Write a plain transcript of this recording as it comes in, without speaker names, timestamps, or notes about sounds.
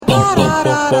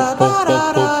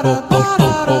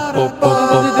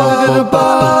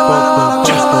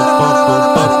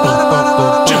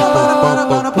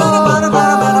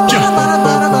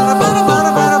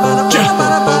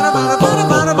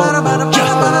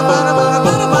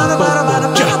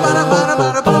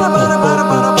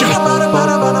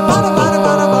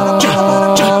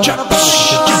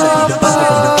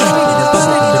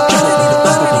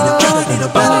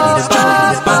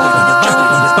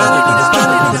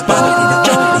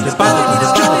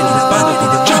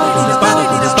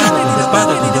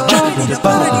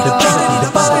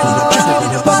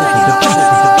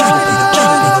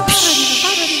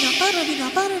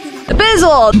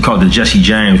Called the Jesse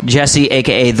James. Jesse,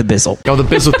 a.k.a. The Bizzle. Yo, The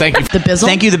Bizzle, thank you. The Bizzle?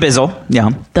 Thank you, The Bizzle. Yeah.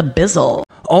 The Bizzle.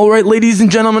 All right, ladies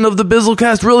and gentlemen of the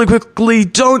Bizzlecast, really quickly,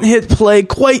 don't hit play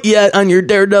quite yet on your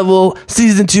Daredevil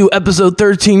Season 2, Episode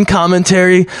 13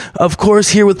 commentary. Of course,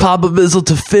 here with Papa Bizzle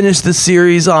to finish the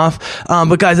series off.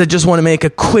 But guys, I just want to make a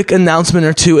quick announcement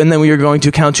or two, and then we are going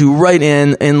to count you right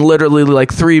in literally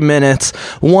like 3 minutes.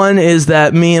 One is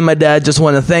that me and my dad just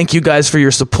want to thank you guys for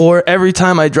your support. Every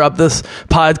time I drop this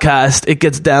podcast, it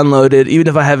gets downloaded, even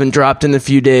if I haven't dropped in a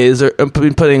few days or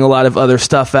been putting a lot of other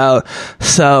stuff out.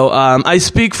 So I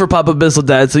speak for Papa Bizzle,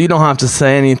 Dad, so you don't have to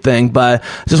say anything, but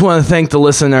I just want to thank the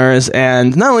listeners,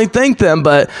 and not only thank them,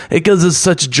 but it gives us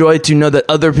such joy to know that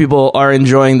other people are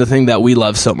enjoying the thing that we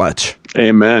love so much.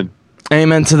 Amen.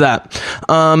 Amen to that.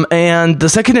 And the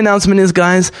second announcement is,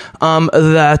 guys,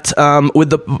 that with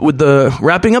the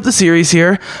wrapping up the series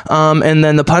here, and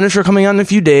then the Punisher coming out in a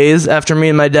few days after me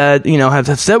and my dad,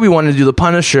 have said we want to do the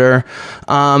Punisher.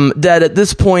 Dad, at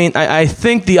this point, I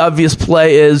think the obvious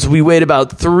play is we wait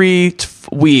about 3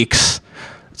 weeks,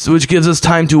 which gives us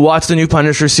time to watch the new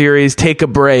Punisher series, take a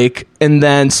break, and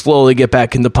then slowly get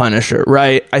back into Punisher,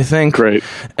 right? I think Great.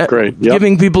 Yep.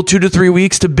 Giving people 2 to 3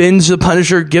 weeks to binge the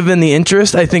Punisher, given the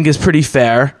interest, I think is pretty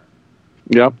fair.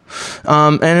 Yep.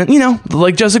 And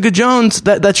like Jessica Jones,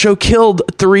 that show killed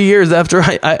 3 years after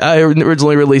I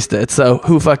originally released it. So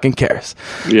who fucking cares?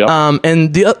 Yep.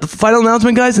 And the final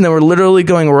announcement, guys, and then we're literally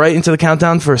going right into the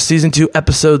countdown for season 2,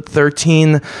 episode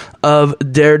 13 of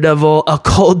Daredevil: A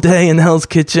Cold Day in Hell's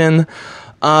Kitchen.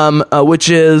 Which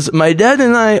is my dad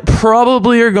and I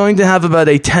probably are going to have about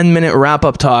a 10-minute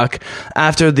wrap-up talk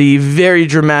after the very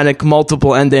dramatic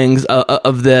multiple endings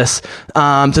of this,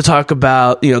 to talk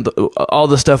about, all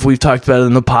the stuff we've talked about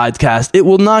in the podcast. It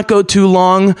will not go too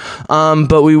long,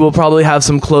 but we will probably have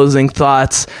some closing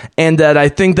thoughts, and that I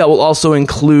think that will also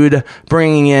include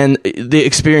bringing in the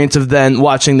experience of then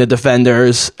watching the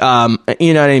Defenders, you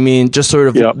know what I mean? Just sort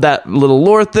of that little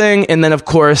lore thing, and then, of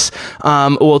course,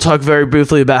 we'll talk very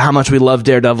briefly about how much we love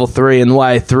Daredevil 3 and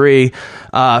why 3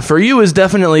 for you is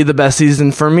definitely the best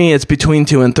season. For me, it's between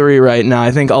 2 and 3 right now.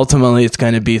 I think ultimately it's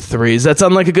going to be 3. Does that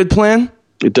sound like a good plan?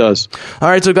 It does. All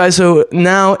right, so guys, so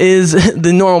now is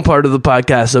the normal part of the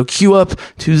podcast. So cue up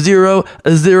to 0,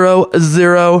 0,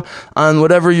 0 on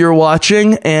whatever you're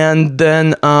watching, and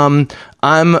then I'm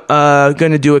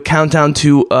going to do a countdown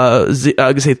to I'm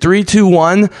going to say 3, 2,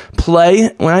 1, play.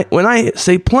 When I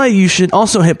say play, you should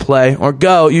also hit play, or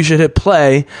go. You should hit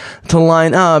play to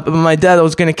line up. But my dad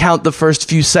was going to count the first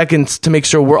few seconds to make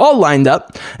sure we're all lined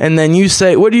up, and then you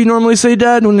say, what do you normally say,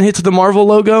 Dad, when it hits the Marvel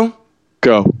logo?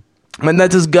 Go. And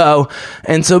that just go.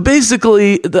 And so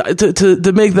basically,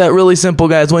 to make that really simple,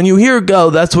 guys, when you hear go,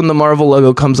 that's when the Marvel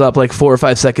logo comes up like 4 or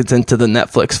 5 seconds into the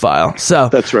Netflix file. So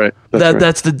that's right.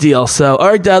 That's the deal. So, all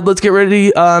right, Dad, let's get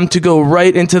ready to go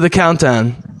right into the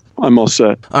countdown. I'm all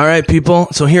set. All right, people.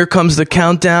 So here comes the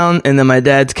countdown, and then my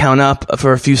dad's count up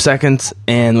for a few seconds.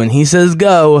 And when he says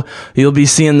go, you'll be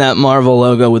seeing that Marvel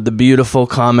logo with the beautiful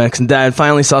comics. And Dad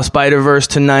finally saw Spider-Verse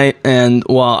tonight, and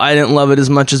while I didn't love it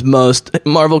as much as most,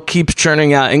 Marvel keeps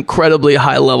churning out incredibly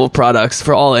high-level products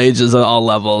for all ages and all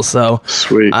levels. So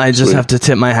sweet. I just have to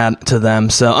tip my hat to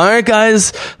them. So, all right, guys,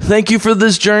 thank you for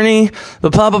this journey.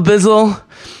 But Papa Bizzle,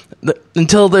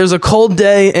 until there's a cold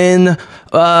day in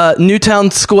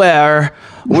Newtown Square,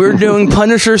 we're doing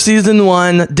Punisher Season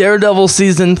 1, Daredevil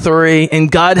Season 3,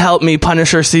 and God help me,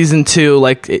 Punisher Season 2,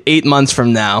 like 8 months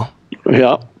from now.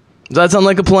 Yeah. Does that sound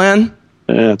like a plan?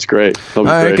 Yeah, that's great. All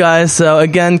right, guys, so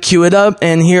again, cue it up,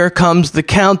 and here comes the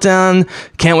countdown.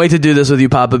 Can't wait to do this with you,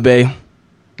 Papa B.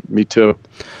 Me too.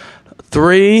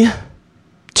 3,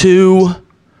 2,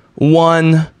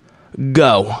 1,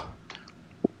 go.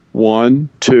 1,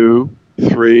 2,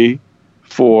 3,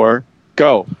 4,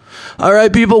 go. All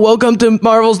right, people, welcome to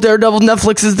Marvel's Daredevil,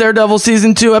 Netflix's Daredevil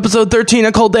Season 2, Episode 13,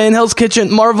 A Cold Day in Hell's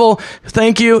Kitchen. Marvel,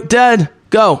 thank you. Dad,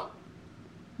 go.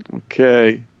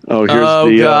 Okay. Oh,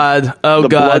 here's God. Oh, the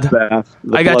God. bloodbath.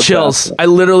 I got chills. I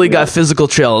literally got physical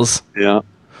chills. Yeah.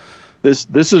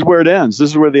 This is where it ends. This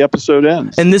is where the episode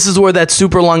ends. And this is where that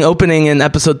super long opening in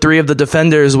episode 3 of The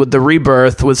Defenders with the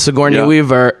rebirth with Sigourney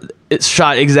Weaver, it's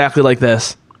shot exactly like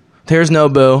this. Here's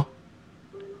Nobu.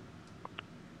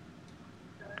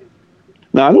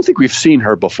 Now, I don't think we've seen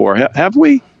her before, have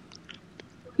we?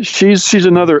 She's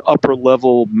another upper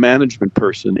level management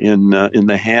person in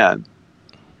the Hand.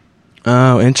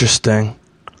 Oh, interesting.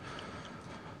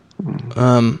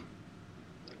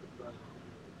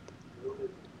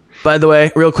 By the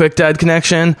way, real quick, Dad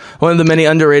Connection, one of the many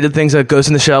underrated things that Ghost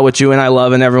in the Shell, which you and I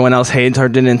love and everyone else hates or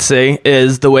didn't see,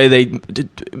 is the way they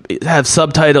have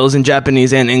subtitles in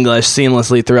Japanese and English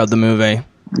seamlessly throughout the movie.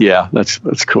 Yeah,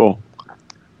 that's cool.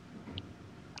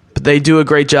 But they do a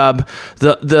great job.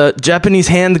 The Japanese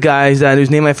Hand guy, whose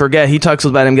name I forget, he talks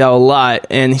with Madame Gao a lot,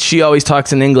 and she always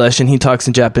talks in English, and he talks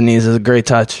in Japanese. It's a great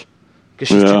touch.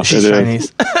 Because she's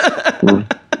Chinese.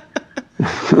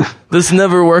 This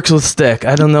never works with Stick.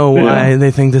 I don't know why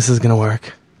they think this is going to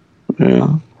work.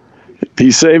 Yeah.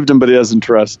 He saved him, but he doesn't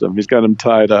trust him. He's got him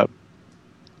tied up.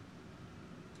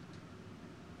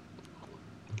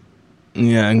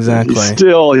 Yeah, exactly.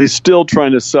 He's still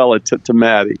trying to sell it to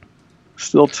Maddie.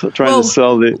 Still trying to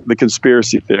sell the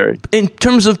conspiracy theory. In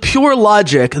terms of pure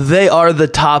logic, they are the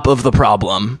top of the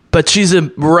problem. But she's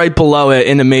right below it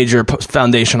in a major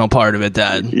foundational part of it,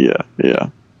 Dad. Yeah.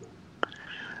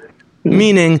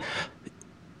 Meaning,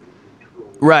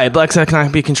 right, Black Sky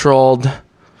cannot be controlled.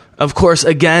 Of course,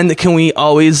 again, can we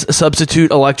always substitute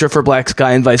Elektra for Black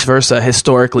Sky and vice versa,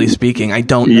 historically speaking? I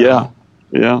don't know.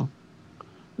 Yeah.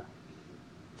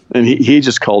 And he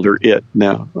just called her it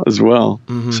now as well.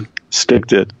 Mm-hmm. Stick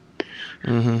did.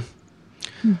 Mm-hmm.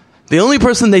 The only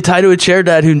person they tie to a chair,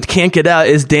 Dad, who can't get out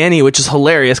is Danny, which is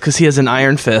hilarious because he has an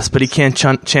iron fist, but he can't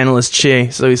channel his chi,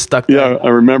 so he's stuck there. Yeah, I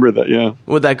remember that, yeah.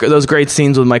 With those great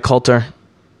scenes with Mike Coulter.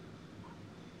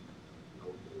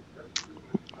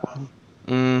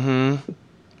 Mm-hmm.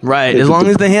 Right, as long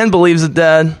as the Hand believes it,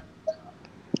 Dad.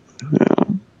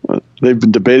 Yeah, they've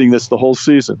been debating this the whole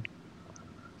season.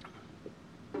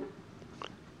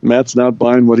 Matt's not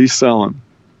buying what he's selling.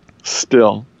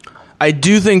 Still. I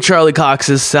do think Charlie Cox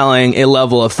is selling a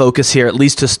level of focus here, at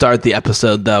least to start the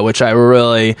episode, though, which I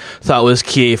really thought was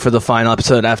key for the final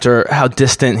episode after how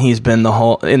distant he's been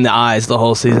in the eyes the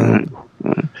whole season.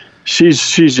 Right. She's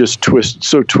just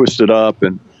so twisted up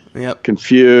and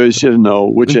confused. She doesn't know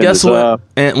which end is up.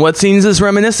 And what scenes is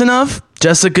reminiscent of?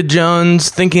 Jessica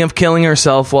Jones thinking of killing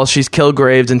herself while she's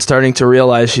Kilgraved and starting to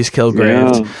realize she's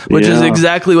Kilgraved, which is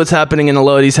exactly what's happening in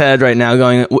Elodie's head right now,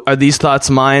 going, are these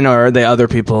thoughts mine or are they other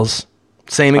people's?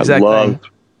 Same exact thing.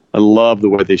 I love the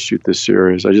way they shoot this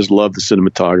series. I just love the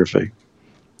cinematography.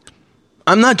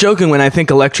 I'm not joking when I think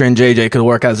Elektra and JJ could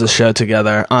work as a show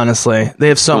together, honestly. They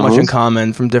have so much in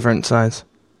common from different sides.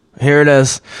 Here it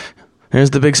is. Here's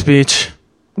the big speech.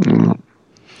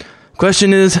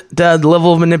 Question is, Dad,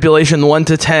 level of manipulation 1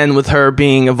 to 10 with her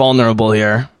being vulnerable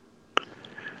here.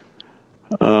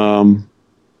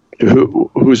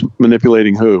 Who's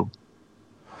manipulating who?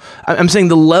 I'm saying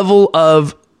the level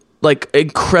of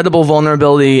incredible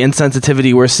vulnerability and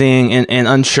sensitivity we're seeing and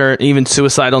unsure, even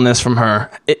suicidalness from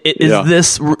her.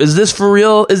 Is this for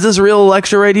real? Is this real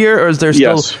Elektra right here, or is there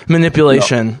still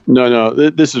manipulation? No,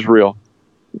 this is real.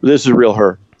 This is real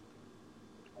her.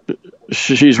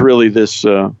 She's really this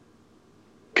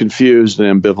confused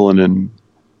and ambivalent and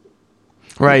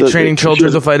training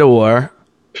children to fight a war,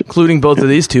 including both of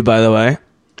these two, by the way.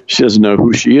 She doesn't know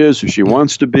who she is, who she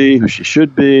wants to be, who she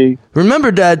should be.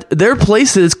 Remember, Dad, their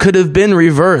places could have been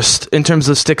reversed in terms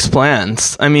of Stick's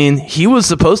plans. I mean, he was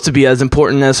supposed to be as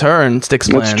important as her in Stick's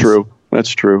plans. That's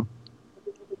true.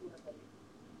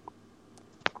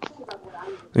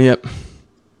 Yep.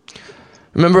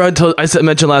 Remember I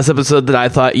mentioned last episode that I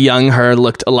thought young her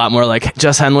looked a lot more like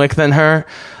Jess Henwick than her?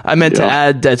 I meant to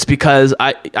add that's because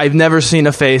I've never seen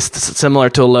a face similar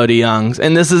to Elodie Young's.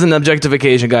 And this is an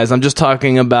objectification, guys. I'm just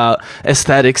talking about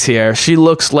aesthetics here. She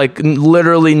looks like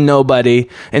literally nobody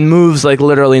and moves like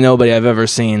literally nobody I've ever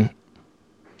seen.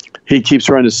 He keeps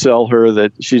trying to sell her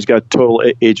that she's got total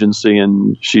agency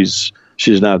and she's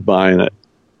not buying it.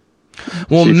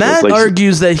 Well, Matt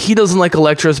argues that he doesn't like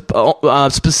Elektra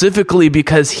specifically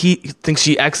because he thinks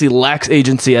she actually lacks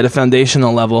agency at a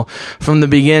foundational level from the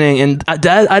beginning. And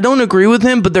Dad, I don't agree with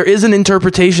him, but there is an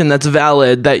interpretation that's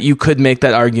valid that you could make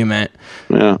that argument.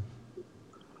 Yeah.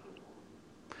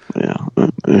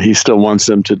 He still wants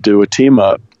them to do a team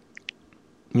up.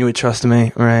 You would trust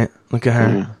me, right? Look at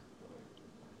her.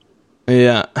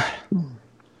 Yeah.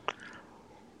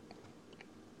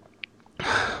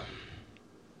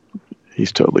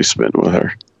 He's totally smitten with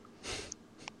her.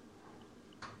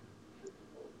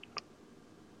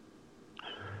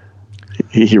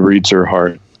 he reads her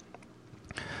heart.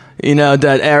 You know,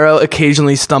 that Arrow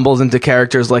occasionally stumbles into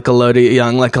characters like Elodie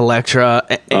Young, like Elektra,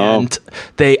 and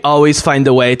they always find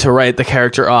a way to write the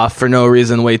character off for no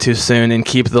reason way too soon and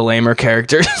keep the lamer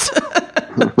characters.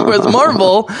 Whereas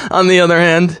Marvel, on the other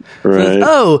hand, says,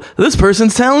 oh, this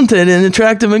person's talented and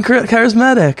attractive and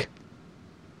charismatic.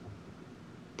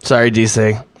 Sorry,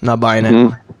 DC. Not buying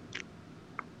it.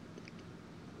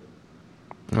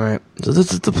 All right. So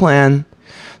this is the plan.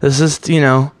 This is,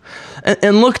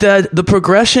 and looked at the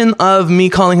progression of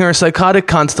me calling her psychotic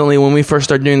constantly when we first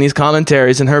started doing these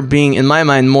commentaries, and her being, in my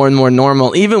mind, more and more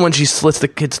normal, even when she slits the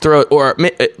kid's throat, or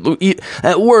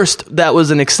at worst, that was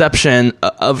an exception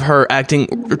of her acting,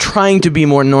 trying to be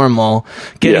more normal,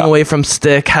 getting away from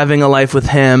Stick, having a life with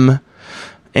him,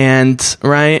 and,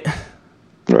 right?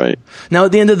 Right. Now,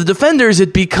 at the end of the Defenders,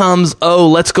 it becomes,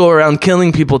 let's go around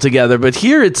killing people together, but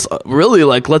here it's really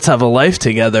like, let's have a life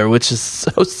together, which is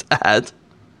so sad.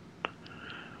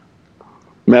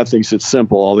 Matt thinks it's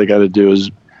simple. All they got to do is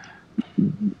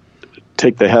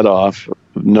take the head off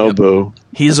Nobu. Yep.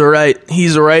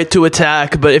 He's right to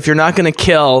attack, but if you're not going to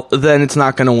kill, then it's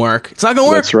not going to work. It's not going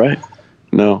to work. That's right.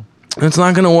 No. It's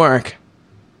not going to work.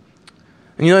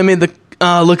 And I made the...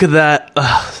 look at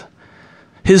that.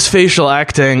 His facial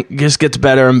acting just gets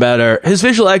better and better. His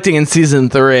facial acting in season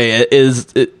 3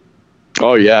 is...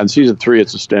 Oh, yeah. In season 3,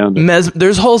 it's astounding.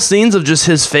 There's whole scenes of just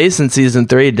his face in season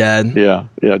 3, Dad. Yeah,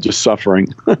 just suffering.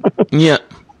 Yeah.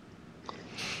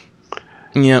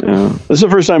 This is the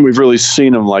first time we've really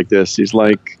seen him like this. He's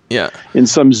like in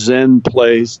some Zen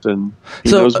place, and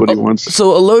he knows what he wants.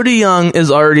 So Elodie Young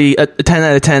is already a 10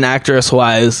 out of 10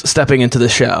 actress-wise stepping into the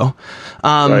show.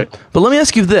 Right. But let me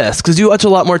ask you this, because you watch a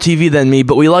lot more TV than me,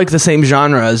 but we like the same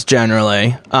genres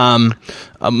generally.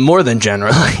 More than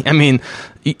generally. I mean...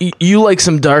 You like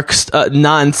some dark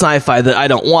non-sci-fi that I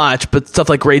don't watch, but stuff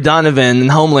like Ray Donovan and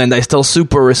Homeland I still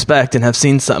super respect and have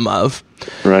seen some of.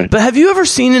 Right. But have you ever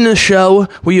seen in a show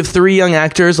where you have 3 young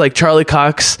actors like Charlie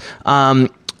Cox,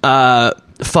 Foggy,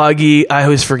 I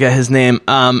always forget his name,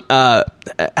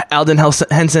 Alden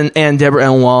Henson and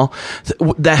Deborah Ann Wall,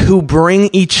 who bring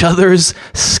each other's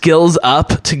skills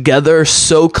up together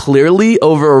so clearly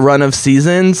over a run of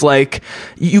seasons? Like,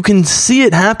 you can see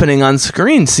it happening on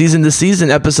screen, season to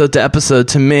season, episode to episode,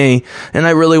 to me. And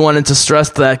I really wanted to stress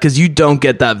that, because you don't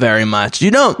get that very much. You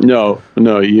don't. No.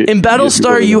 In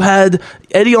Battlestar, you had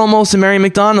Eddie Olmos and Mary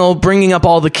McDonnell bringing up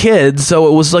all the kids,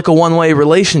 so it was like a one-way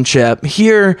relationship.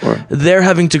 Here, they're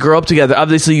having to grow up together.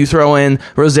 Obviously, you throw in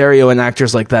Rosario and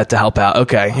actors like that to help out.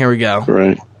 Okay, here we go.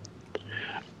 Right.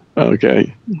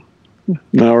 Okay.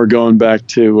 Now we're going back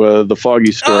to the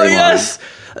Foggy storyline. Oh, yes!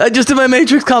 I just did my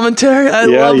Matrix commentary. I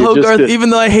love Hogarth, even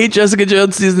though I hate Jessica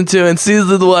Jones Season 2. And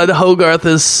Season 1, Hogarth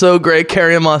is so great.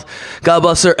 Carrie Ann Moss, God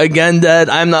bless her, again dead.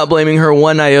 I'm not blaming her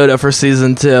one iota for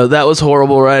Season 2. That was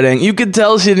horrible writing. You could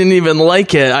tell she didn't even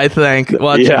like it, I think,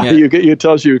 watching it. You could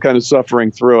tell she was kind of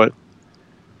suffering through it.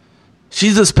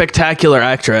 She's a spectacular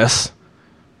actress.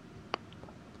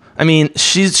 I mean,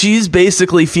 she's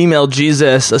basically female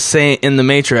Jesus, a saint in The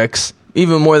Matrix.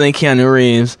 Even more than Keanu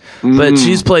Reeves. But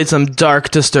she's played some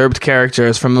dark, disturbed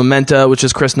characters, from Memento, which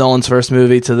is Chris Nolan's first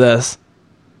movie, to this.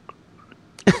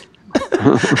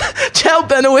 Chow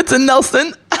Benowitz and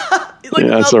Nelson.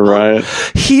 That's a riot.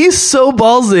 He's so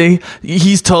ballsy.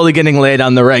 He's totally getting laid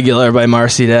on the regular by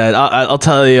Marcy Dad. I'll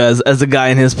tell you, as a guy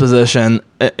in his position,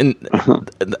 and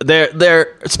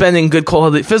they're spending good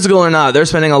quality, physical or not, they're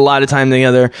spending a lot of time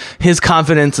together. His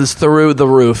confidence is through the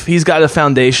roof. He's got a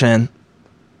foundation.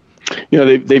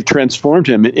 They've transformed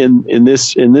him in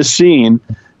this scene.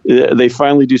 They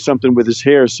finally do something with his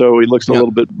hair, so he looks a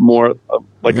little bit more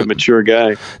like a mature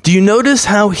guy. Do you notice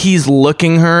how he's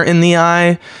looking her in the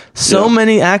eye? So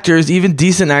many actors, even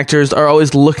decent actors, are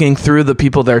always looking through the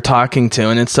people they're talking to,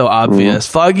 and it's so obvious.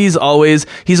 Foggy's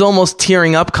he's almost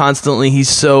tearing up constantly. He's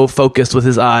so focused with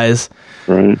his eyes.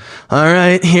 Right. All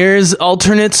right, here's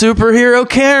alternate superhero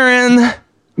Karen.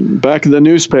 Back in the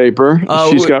newspaper,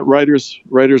 she's got writer's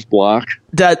block.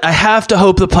 Dad, I have to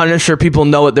hope the Punisher people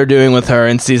know what they're doing with her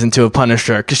in season 2 of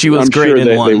Punisher, because she was great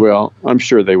in one. They will. I'm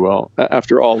sure they will.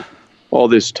 After all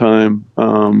this time,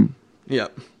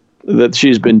 that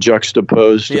she's been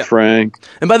juxtaposed to Frank.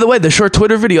 And by the way, the short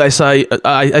Twitter video I saw,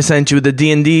 I sent you, the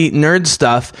D&D nerd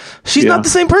stuff. She's not the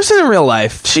same person in real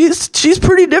life. She's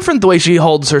pretty different the way she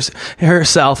holds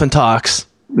herself and talks.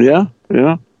 Yeah.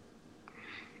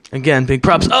 Again, big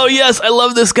props. Oh, yes, I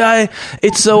love this guy.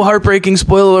 It's so heartbreaking,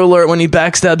 spoiler alert, when he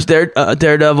backstabs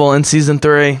Daredevil in season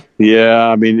 3. Yeah,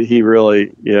 I mean, he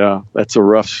really, that's a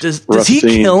rough scene. Does he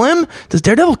kill him? Does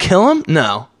Daredevil kill him?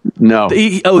 No. No.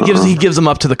 He gives him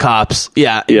up to the cops.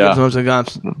 Yeah, he gives him up to the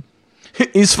cops.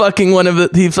 He's fucking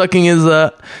he's fucking his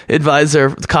advisor,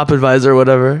 cop advisor,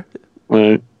 whatever.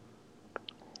 Right.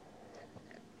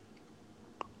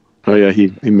 Oh yeah,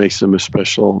 he makes him a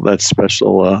special.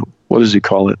 What does he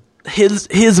call it?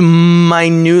 His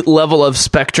minute level of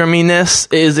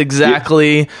spectruminess is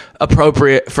exactly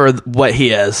appropriate for what he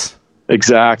is.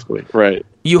 Exactly, right.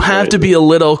 You have to be a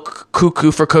little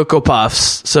cuckoo for Cocoa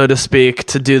Puffs, so to speak,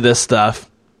 to do this stuff.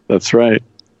 That's right.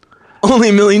 Only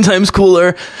a million times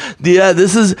cooler. Yeah,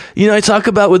 this is, I talk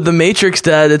about with The Matrix,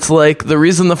 Dad, it's like the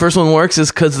reason the first one works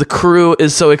is because the crew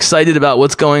is so excited about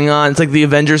what's going on. It's like the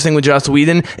Avengers thing with Joss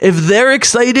Whedon. If they're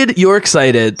excited, you're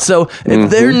excited. So if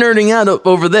they're nerding out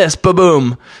over this,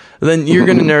 ba-boom, then you're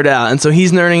going to nerd out. And so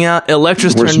he's nerding out.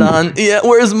 Electra's turned on. Yeah,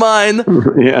 where's mine?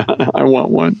 Yeah, I want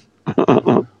one.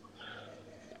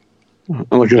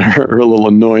 Look at her little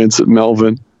annoyance at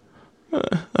Melvin.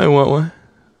 I want one.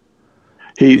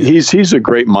 He's a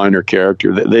great minor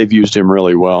character. They've used him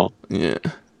really well. Yeah.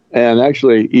 And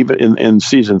actually, even in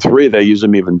season 3, they use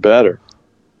him even better.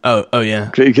 Oh yeah.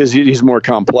 Because he's more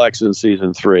complex in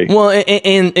season 3. Well,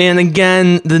 and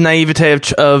again, the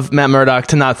naivete of Matt Murdock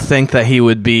to not think that he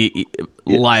would be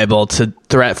liable to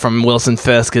threat from Wilson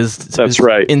Fisk is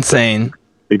right. Insane.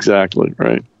 Exactly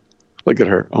right. Look at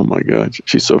her. Oh my God,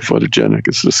 she's so photogenic.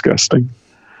 It's disgusting.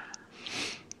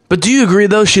 But do you agree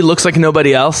though? She looks like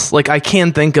nobody else. Like I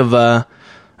can't think of a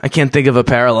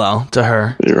parallel to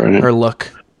her. You're right. Her look.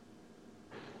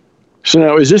 So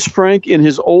now, is this Frank in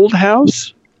his old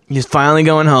house? He's finally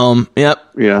going home. Yep.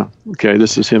 Yeah. Okay.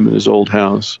 This is him in his old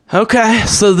house. Okay.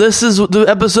 So this is the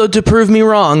episode to prove me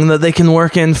wrong that they can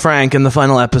work in Frank in the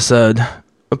final episode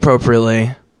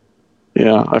appropriately.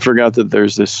 Yeah, I forgot that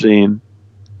there's this scene.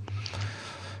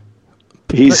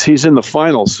 He's in the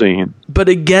final scene. But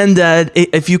again, Dad,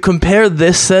 if you compare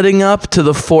this setting up to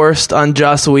the forced on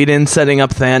Joss Whedon setting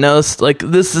up Thanos, like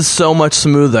this is so much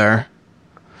smoother.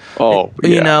 Oh,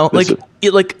 yeah.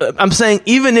 Like I'm saying,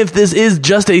 even if this is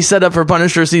just a setup for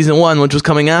Punisher season 1, which was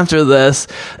coming after this,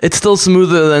 it's still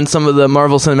smoother than some of the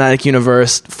Marvel Cinematic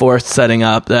Universe forced setting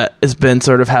up that has been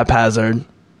sort of haphazard.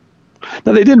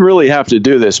 Now, they didn't really have to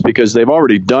do this because they've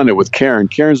already done it with Karen.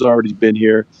 Karen's already been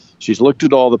here. She's looked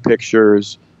at all the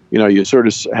pictures. You sort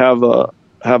of have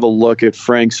a look at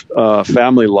Frank's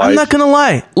family life. I'm not going to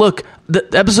lie. Look, the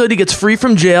episode he gets free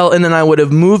from jail, and then I would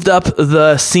have moved up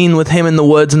the scene with him in the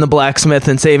woods and the blacksmith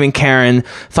and saving Karen,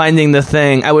 finding the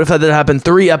thing. I would have had that happen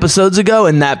 3 episodes ago,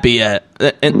 and that be it.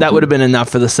 And that would have been enough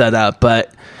for the setup.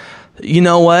 But you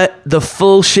know what? The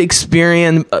full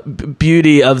Shakespearean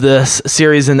beauty of this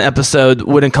series and episode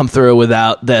wouldn't come through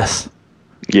without this.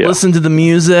 Yeah. Listen to the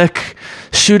music,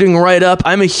 shooting right up.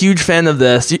 I'm a huge fan of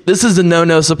this. This is a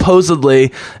no-no,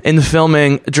 supposedly, in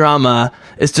filming drama,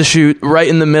 is to shoot right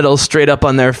in the middle, straight up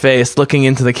on their face, looking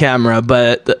into the camera.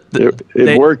 But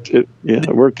it worked. It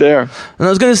worked there. And I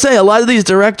was going to say, a lot of these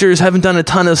directors haven't done a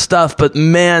ton of stuff, but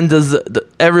man, does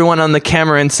everyone on the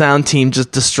camera and sound team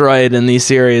just destroy it in these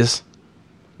series.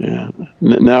 Yeah.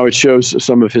 Now it shows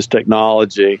some of his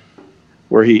technology,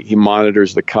 where he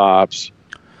monitors the cops.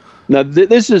 Now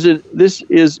this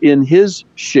is in his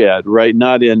shed, right?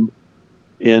 Not in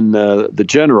the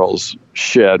general's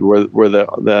shed, where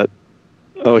that.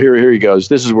 Oh, here he goes.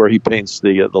 This is where he paints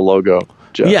the logo.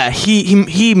 Jeff. Yeah,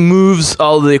 he moves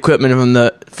all the equipment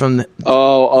from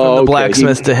the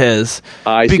blacksmith to his.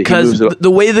 I see. Because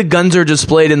the way the guns are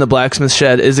displayed in the blacksmith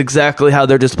shed is exactly how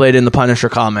they're displayed in the Punisher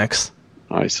comics.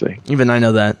 I see. Even I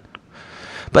know that.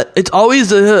 But it's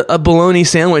always a bologna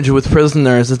sandwich with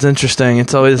prisoners. It's interesting.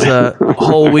 It's always a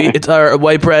whole wheat. It's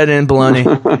white bread and bologna.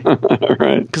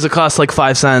 Right. Because it costs like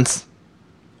 5 cents.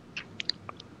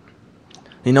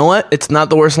 You know what? It's not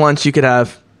the worst lunch you could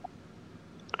have.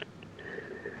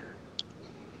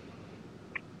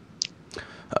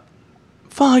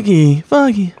 Foggy.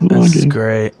 This is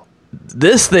great.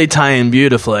 This they tie in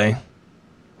beautifully.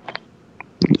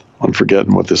 I'm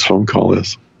forgetting what this phone call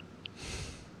is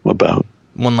about.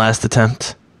 One last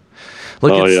attempt.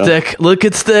 Stick. Look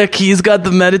at Stick. He's got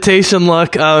the meditation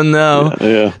look. Oh no.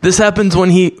 Yeah. This happens when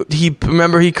he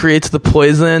creates the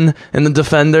poison in the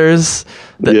Defenders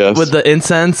with the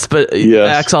incense, but he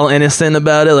acts all innocent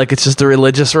about it, like it's just a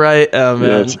religious rite. Oh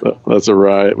man. Yeah, that's a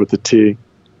riot with the T.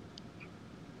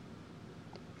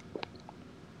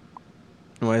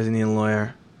 Why doesn't he need a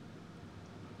lawyer?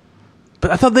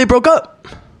 But I thought they broke up.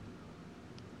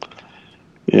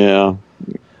 Yeah.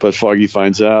 But Foggy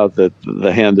finds out that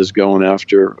the Hand is going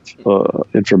after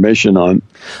information on.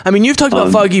 I mean, you've talked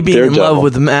about Foggy being in love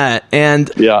with Matt, and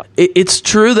it's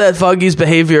true that Foggy's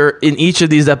behavior in each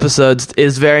of these episodes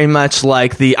is very much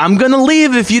like the "I'm going to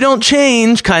leave if you don't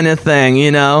change" kind of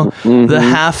thing. The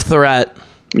half threat.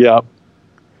 Yeah,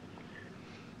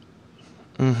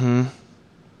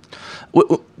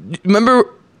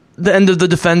 Remember the end of the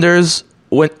Defenders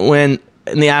when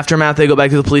in the aftermath they go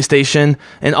back to the police station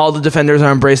and all the Defenders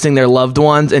are embracing their loved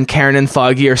ones and Karen and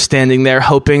Foggy are standing there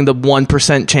hoping the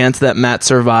 1% chance that Matt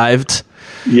survived.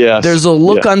 Yes. There's a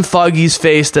look on Foggy's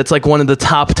face that's like one of the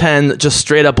top 10 just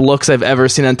straight up looks I've ever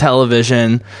seen on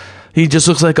television. He just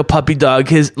looks like a puppy dog.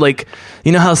 His, like,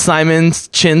 you know how Simon's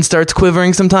chin starts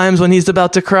quivering sometimes when he's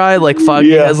about to cry? Like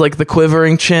Foggy has like the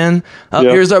quivering chin.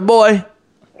 Here's our boy.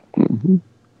 Mm-hmm.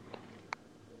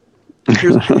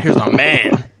 Here's our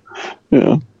man.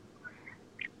 Yeah.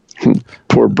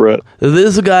 Poor Brett.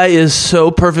 This guy is so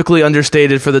perfectly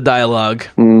understated for the dialogue.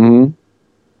 Mm-hmm.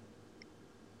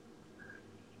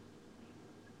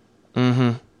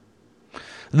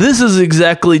 This is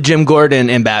exactly Jim Gordon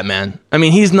in Batman. I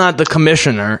mean, he's not the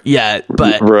commissioner yet,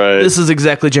 but this is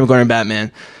exactly Jim Gordon in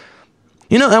Batman.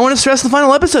 You know, I want to stress the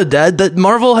final episode, Dad, that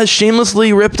Marvel has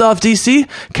shamelessly ripped off DC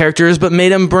characters but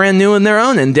made them brand new in their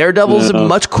own, and Daredevil's a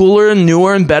much cooler and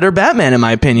newer and better Batman, in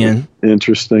my opinion.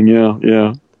 Interesting,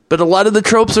 yeah. But a lot of the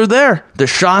tropes are there. The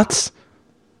shots.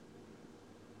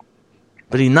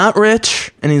 But he's not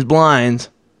rich, and he's blind.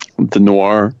 The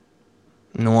noir.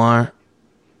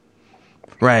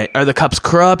 Right. Are the cops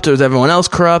corrupt, or is everyone else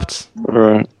corrupt?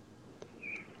 Right.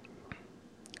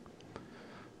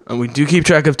 And we do keep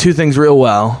track of two things real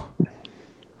well.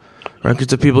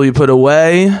 Records of people you put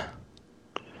away.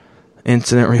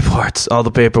 Incident reports. All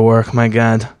the paperwork. My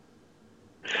God.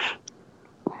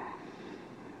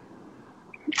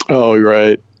 Oh,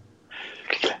 right.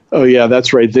 Oh, yeah,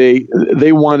 that's right. They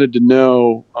wanted to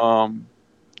know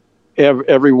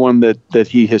everyone that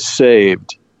he has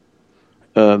saved.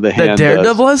 The Hand that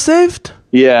Daredevil has saved?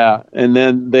 Yeah, and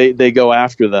then they go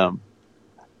after them.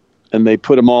 And they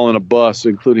put them all in a bus,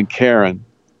 including Karen.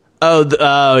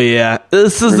 Oh yeah.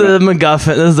 This is the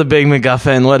MacGuffin. This is the big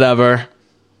MacGuffin, whatever.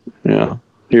 Yeah.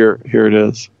 Here it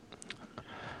is.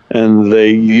 And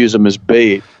they use them as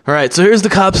bait. All right, so here's the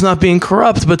cops not being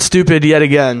corrupt, but stupid yet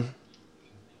again.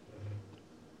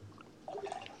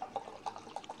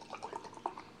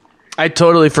 I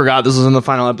totally forgot this was in the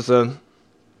final episode.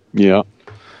 Yeah.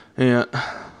 Yeah.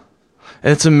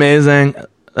 It's amazing.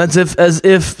 As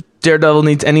if Daredevil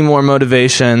needs any more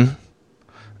motivation.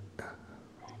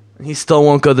 He still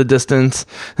won't go the distance.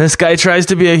 This guy tries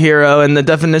to be a hero, and the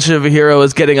definition of a hero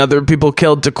is getting other people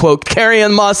killed, to quote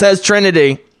Carrie-Anne Moss as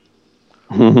Trinity.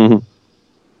 Look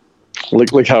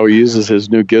how he uses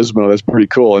his new gizmo. That's pretty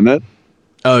cool, isn't it?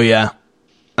 Oh, yeah.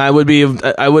 I would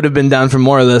have been down for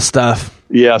more of this stuff.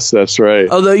 Yes, that's right.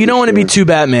 Although you don't want to be too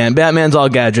Batman. Batman's all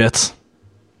gadgets.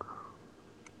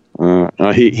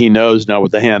 He knows now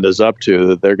what the Hand is up to,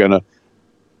 that they're going to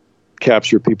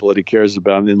capture people that he cares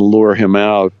about and then lure him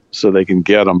out so they can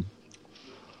get him.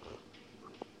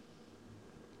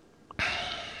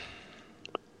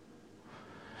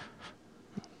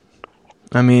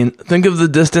 I mean, think of the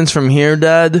distance from here,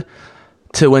 Dad,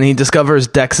 to when he discovers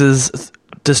Dex's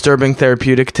disturbing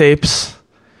therapeutic tapes.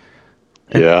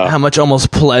 Yeah. How much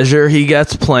almost pleasure he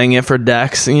gets playing it for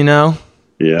Dex, you know?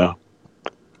 Yeah.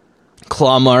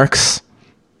 Claw marks.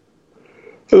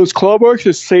 Those claw marks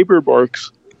are saber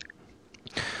marks.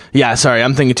 Yeah, sorry,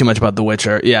 I'm thinking too much about The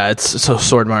Witcher. Yeah, it's so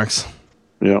sword marks.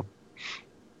 Yeah.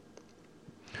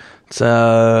 It's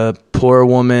a poor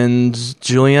woman's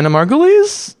Juliana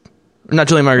Margulies? Not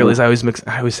Juliana Margulies,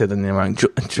 I always say the name wrong.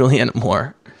 Juliana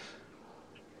Moore.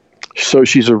 So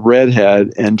she's a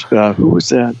redhead, and who was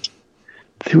that?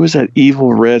 Who was that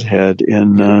evil redhead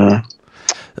in...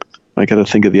 I got to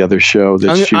think of the other show.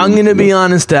 I'm going to be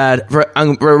honest, Dad.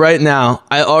 Right now,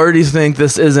 I already think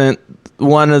this isn't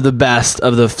one of the best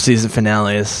of the season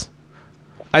finales.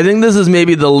 I think this is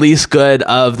maybe the least good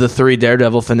of the 3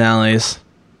 Daredevil finales.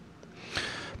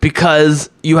 Because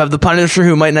you have the Punisher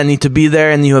who might not need to be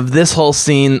there, and you have this whole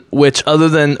scene, which, other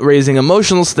than raising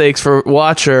emotional stakes for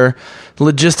Watcher,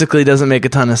 logistically doesn't make a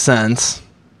ton of sense.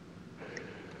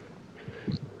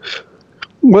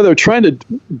 Well, they're trying to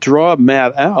draw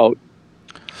Matt out.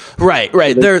 Right.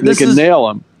 They can nail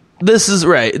him. This is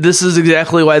right. This is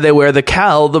exactly why they wear the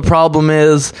cowl. The problem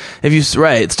is, if you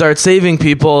start saving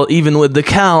people, even with the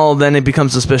cowl, then it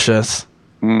becomes suspicious.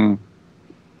 Mm.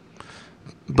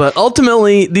 But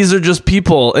ultimately, these are just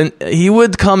people, and he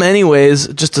would come anyways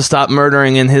just to stop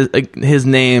murdering in his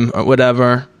name or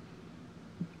whatever.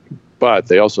 But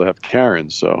they also have Karen,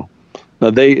 so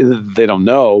now they don't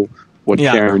know what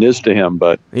Karen is to him,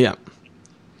 but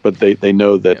they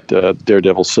know that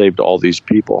Daredevil saved all these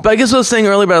people. But I guess what I was saying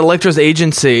earlier about Elektra's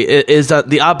agency is that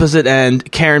the opposite end,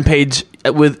 Karen Page,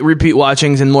 with repeat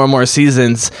watchings and more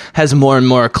seasons, has more and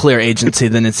more clear agency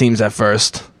than it seems at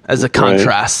first, as a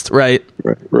contrast, right?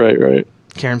 Right.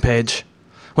 Karen Page.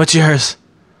 What's yours?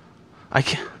 I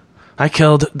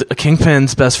killed a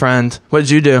Kingpin's best friend. What did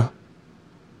you do?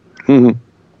 Mm-hmm.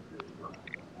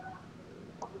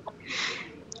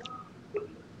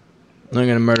 I'm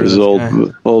gonna murder this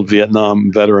old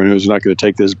Vietnam veteran who's not going to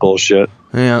take this bullshit.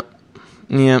 Yeah.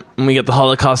 And we get the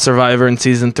Holocaust survivor in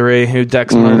season 3 who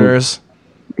Dex murders.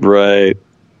 Right.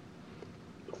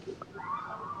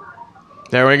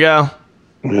 There we go.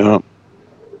 Yeah.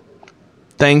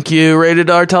 Thank you, Rated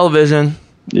R Television.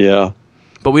 Yeah.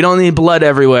 But we don't need blood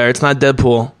everywhere. It's not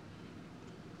Deadpool.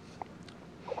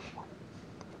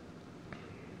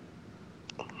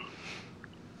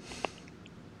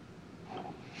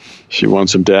 She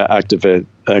wants him to activate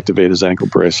his ankle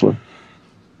bracelet.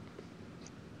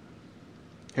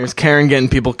 Here's Karen getting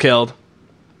people killed.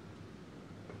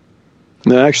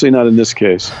 No, actually not in this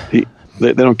case.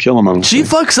 They don't kill him. I don't She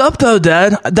think. fucks up though,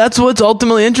 Dad. That's what's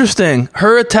ultimately interesting.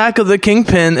 Her attack of the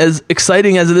Kingpin, as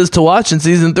exciting as it is to watch in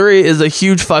season 3, is a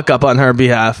huge fuck up on her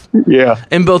behalf. Yeah.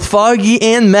 And both Foggy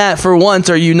and Matt, for once,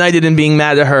 are united in being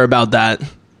mad at her about that.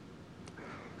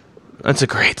 That's a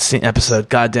great episode.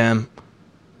 Goddamn.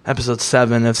 Episode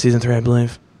 7 of season 3, I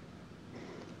believe.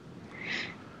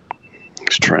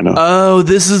 He's trying to. Oh,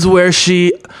 this is where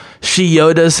she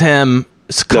Yoda's him,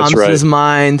 calms his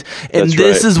mind, and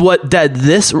this is what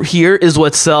this here is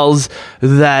what sells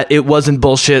that it wasn't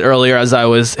bullshit earlier, as I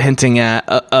was hinting at,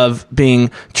 of being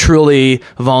truly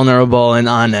vulnerable and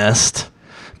honest.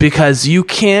 Because you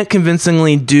can't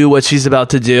convincingly do what she's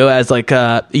about to do as like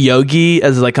a yogi,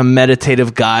 as like a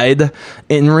meditative guide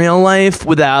in real life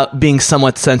without being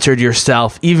somewhat centered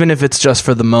yourself, even if it's just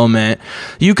for the moment.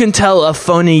 You can tell a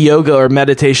phony yoga or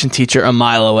meditation teacher a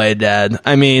mile away, Dad.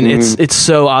 I mean, it's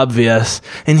so obvious.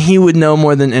 And he would know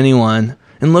more than anyone.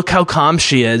 And look how calm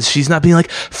she is. She's not being like,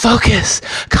 focus,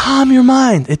 calm your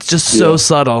mind. It's just so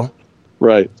subtle.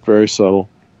 Right. Very subtle.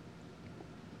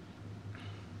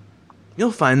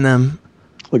 You'll find them.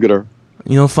 Look at her.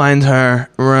 You'll find her.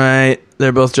 Right.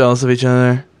 They're both jealous of each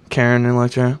other. Karen and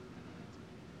Elektra.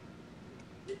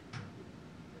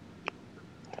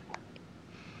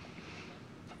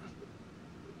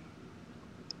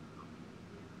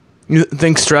 You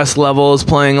think stress level is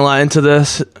playing a lot into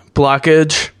this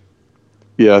blockage?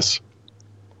 Yes.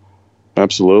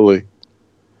 Absolutely.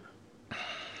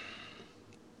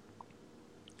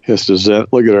 He has to zen.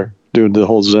 Look at her doing the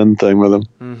whole Zen thing with him.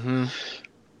 Mm-hmm.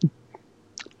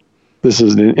 This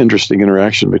is an interesting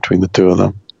interaction between the two of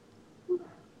them.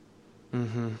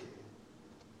 Mm-hmm.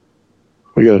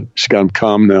 She's got him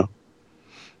calm now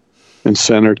and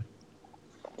centered.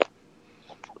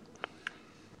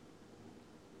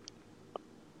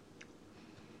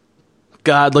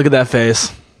 God, look at that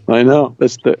face. I know.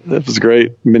 That was a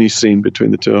great mini scene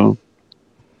between the two of them.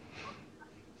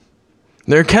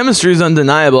 Their chemistry is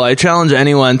undeniable. I challenge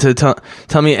anyone to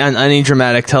tell me on any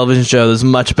dramatic television show that's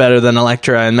much better than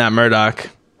Elektra and Matt Murdock.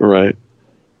 Right.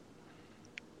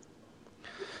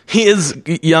 He is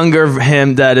younger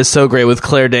him that is so great with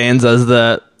Claire Danes as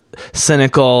the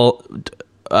cynical,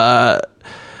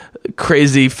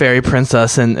 crazy fairy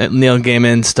princess and Neil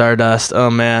Gaiman Stardust.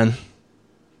 Oh, man.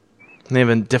 They have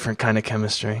a different kind of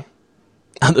chemistry.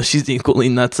 Although she's equally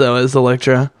nutso as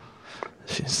Elektra.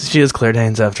 She is Claire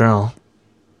Danes after all.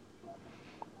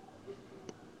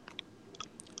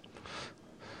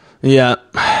 Yeah.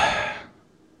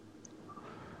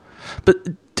 But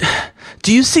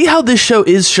do you see how this show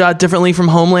is shot differently from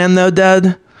Homeland, though,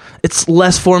 Dad? It's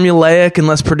less formulaic and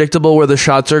less predictable where the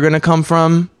shots are going to come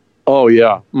from. Oh,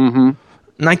 yeah. Mm-hmm.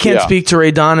 And I can't speak to Ray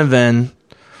Donovan.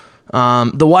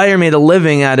 The Wire made a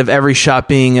living out of every shot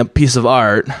being a piece of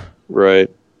art. Right.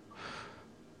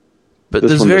 But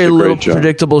there's very little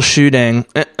predictable shooting.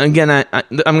 Again, I'm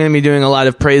going to be doing a lot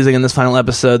of praising in this final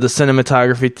episode. The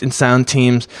cinematography and sound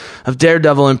teams of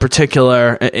Daredevil in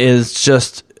particular is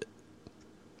just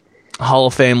Hall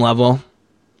of Fame level.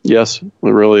 Yes, it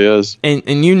really is.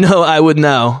 And you know I would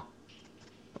know.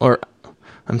 Or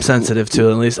I'm sensitive to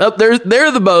it, at least. Oh, there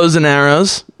are the bows and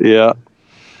arrows. Yeah.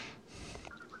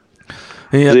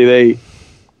 Yeah. See,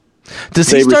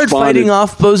 Does he start fighting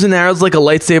off bows and arrows like a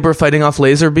lightsaber fighting off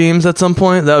laser beams at some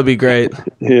point? That would be great.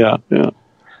 Yeah.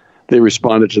 They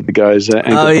responded to the guy's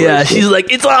ankle bracelet. She's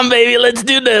like, it's on, baby, let's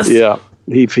do this. Yeah,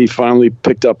 he finally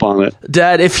picked up on it.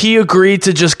 Dad, if he agreed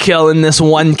to just kill in this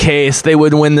one case, they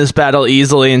would win this battle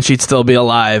easily and she'd still be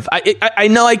alive. I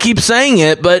know I keep saying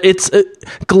it, but it's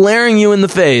glaring you in the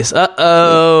face.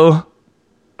 Uh-oh.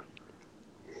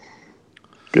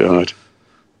 God.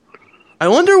 I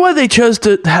wonder why they chose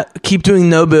to keep doing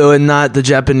Nobu and not the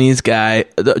Japanese guy,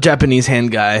 the Japanese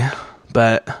hand guy.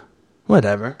 But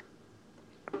whatever.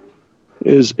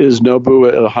 Is Nobu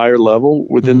at a higher level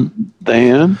within the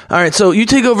hand? All right, so you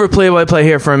take over play-by-play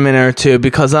here for a minute or two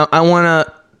because I want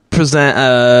to present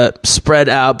a spread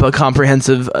out but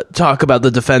comprehensive talk about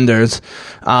the defenders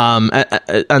on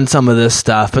some of this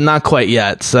stuff, but not quite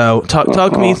yet. So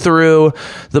talk me through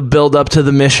the build up to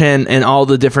the mission and all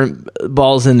the different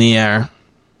balls in the air.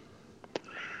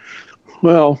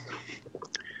 Well,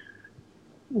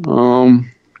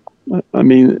 I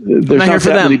mean, there's I'm not here for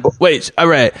them. Wait, all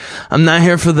right. I'm not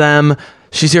here for them.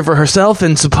 She's here for herself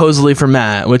and supposedly for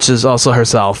Matt, which is also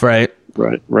herself, right?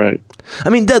 Right. I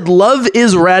mean, Dad, love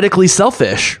is radically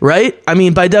selfish, right? I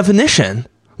mean, by definition,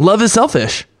 love is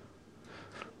selfish.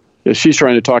 Yeah, she's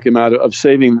trying to talk him out of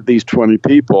saving these 20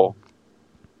 people.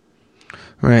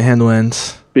 Right, hand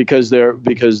wins. Because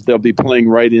they'll be playing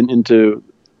right into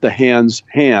the hand's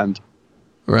hand.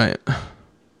 Right.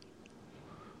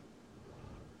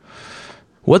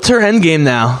 What's her end game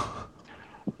now?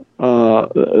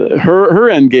 Her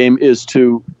end game is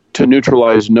to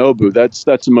neutralize Nobu. That's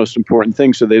the most important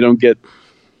thing, so they don't get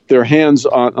their hands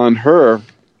on her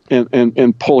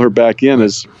and pull her back in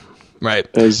as right.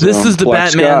 As, this is the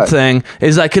Black Batman Sky. thing,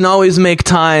 is I can always make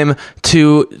time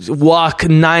to walk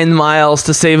 9 miles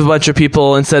to save a bunch of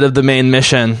people instead of the main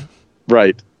mission.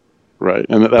 Right.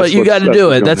 And but you got to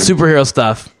do it. That's superhero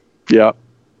stuff. Yeah.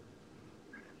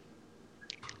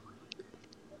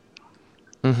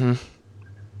 By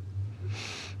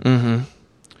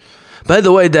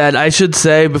the way, Dad, I should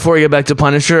say before we get back to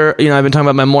Punisher, I've been talking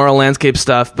about my moral landscape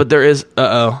stuff, but there is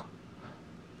Yeah,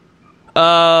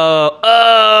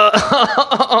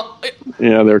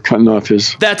 they're cutting off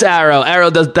his. That's Arrow.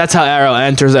 That's how Arrow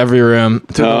enters every room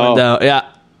through the window.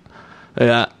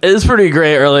 Yeah. It's pretty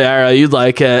great early Arrow. You'd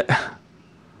like it.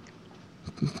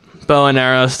 Bow and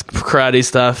arrow, karate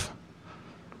stuff.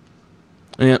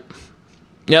 Yep.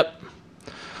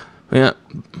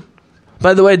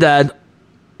 By the way, Dad,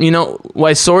 you know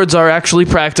why swords are actually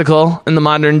practical in the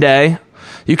modern day?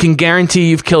 You can guarantee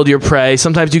you've killed your prey.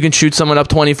 Sometimes you can shoot someone up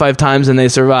 25 times and they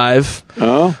survive.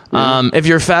 Oh. Yeah. If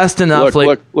you're fast enough,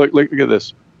 look at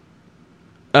this.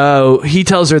 Oh, he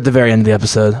tells her at the very end of the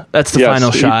episode. That's the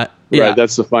final shot. Right,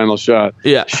 that's the final shot.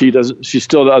 Yeah. She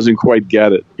still doesn't quite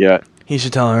get it yet. He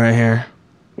should tell her right here.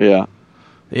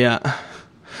 Yeah.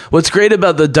 What's great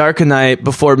about The Dark Knight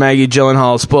before Maggie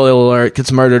Gyllenhaal, spoiler alert,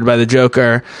 gets murdered by the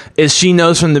Joker is she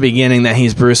knows from the beginning that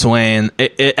he's Bruce Wayne.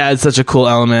 It adds such a cool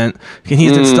element.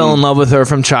 He's still in love with her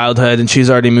from childhood, and she's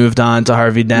already moved on to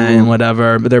Harvey Dent and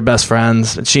whatever, but they're best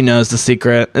friends. And she knows the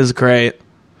secret. Is great.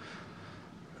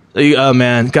 Oh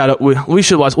man, we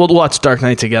should watch. We'll watch Dark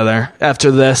Knight together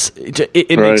after this.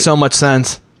 It makes so much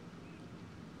sense.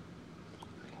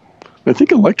 I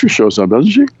think Elektra shows up,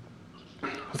 doesn't she?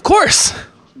 Of course.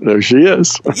 There she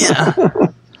is. Yeah.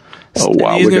 Oh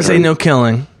wow! He's gonna say no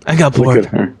killing. I got bored. Look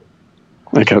at her.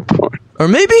 I got bored. Or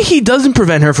maybe he doesn't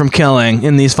prevent her from killing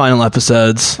in these final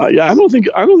episodes. Yeah, I don't think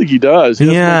he does. He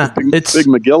doesn't make a it's big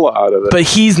Megillah out of it. But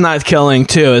he's not killing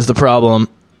too. Is the problem?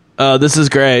 This is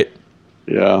great.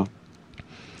 Yeah.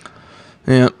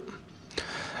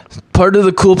 Part of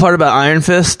the cool part about Iron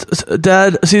Fist,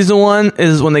 Dad, season 1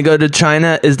 is when they go to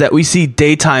China, is that we see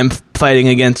daytime fighting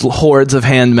against hordes of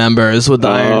hand members with the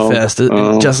Iron Fist.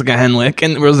 Jessica Henwick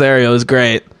and Rosario is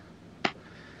great.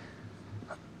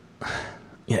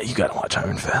 Yeah, you gotta watch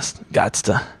Iron Fist. Gots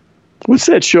to. What's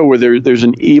that show where there's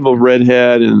an evil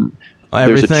redhead and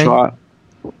everything?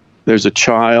 There's a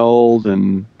child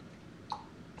and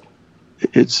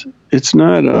it's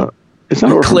not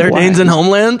Claire Danes in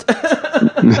Homeland.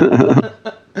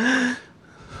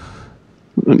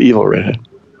 An evil redhead.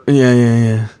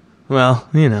 Yeah. Well,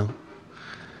 you know.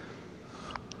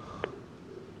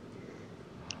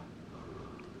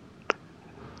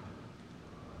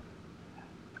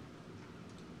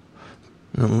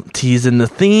 Teasing the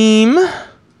theme.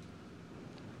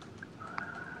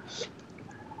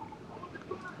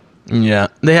 Yeah,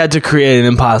 they had to create an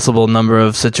impossible number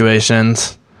of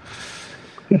situations.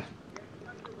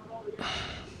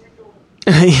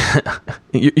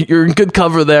 You're in good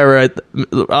cover there, right,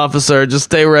 officer? Just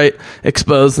stay right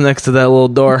exposed next to that little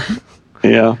door.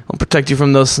 Yeah. I'll protect you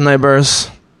from those snipers.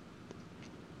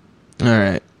 All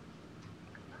right.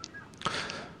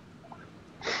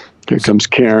 Here comes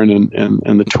Karen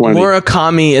and the 20.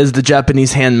 Murakami is the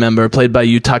Japanese hand member played by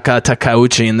Yutaka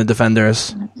Takauchi in The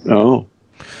Defenders. Oh.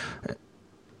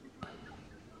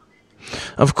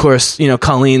 Of course,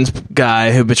 Colleen's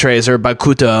guy who betrays her,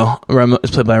 Bakuto,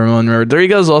 is played by Ramon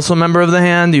Rodriguez, also a member of the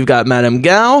Hand. You've got Madame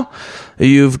Gao.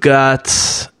 You've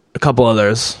got a couple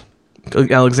others.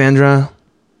 Alexandra.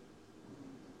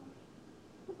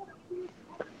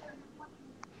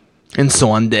 And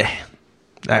Swande.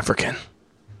 African.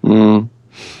 Mm.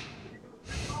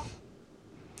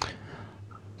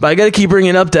 But I got to keep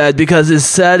bringing it up, Dad, because as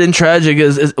sad and tragic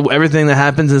as everything that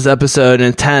happens in this episode and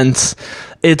intense,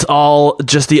 it's all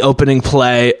just the opening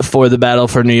play for the Battle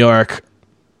for New York.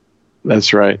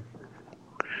 That's right.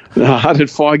 Now, how did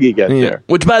Foggy get there?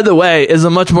 Which, by the way, is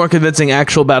a much more convincing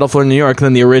actual Battle for New York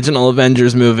than the original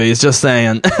Avengers movies. Just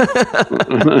saying.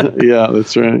 Yeah,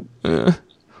 that's right. Yeah.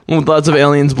 With lots of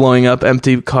aliens blowing up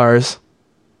empty cars.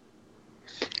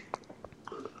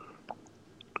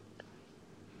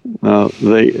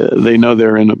 They know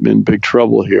they're in big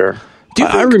trouble here.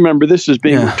 I remember this as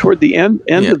being toward the end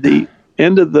of the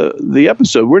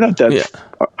episode. We're not that. Yeah.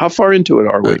 How far into it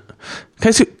are we? Can I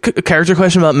ask a character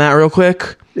question about Matt real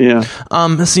quick? Yeah.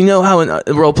 So you know how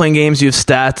in role-playing games you have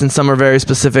stats and some are very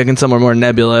specific and some are more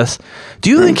nebulous. Do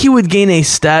you think he would gain a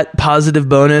stat positive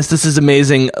bonus? This is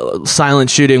amazing silent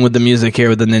shooting with the music here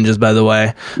with the ninjas, by the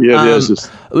way. Yeah, it is.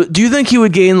 Do you think he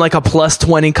would gain like a plus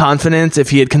 20 confidence if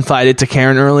he had confided to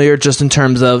Karen earlier, just in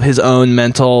terms of his own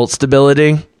mental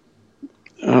stability?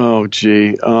 Oh,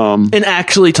 gee. And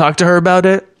actually talk to her about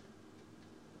it?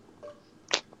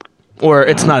 Or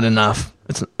it's not enough?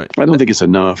 I don't think it's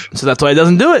enough. So that's why he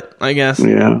doesn't do it, I guess.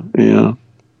 Yeah.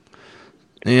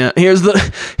 Here's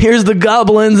the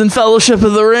goblins and Fellowship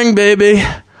of the Ring, baby.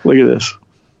 Look at this.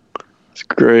 It's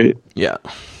great. Yeah.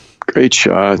 Great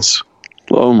shots.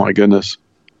 Oh my goodness.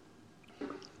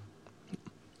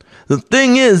 The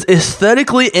thing is,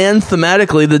 aesthetically and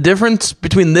thematically, the difference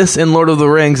between this and Lord of the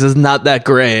Rings is not that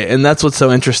great, and that's what's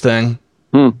so interesting.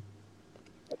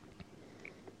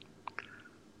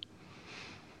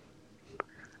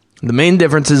 The main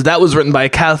difference is that was written by a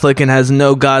Catholic and has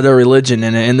no God or religion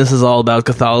in it, and this is all about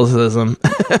Catholicism.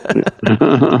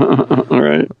 All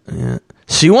right. Yeah.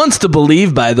 She wants to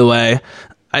believe, by the way.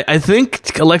 I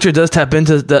think Elektra does tap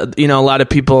into a lot of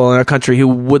people in our country who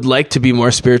would like to be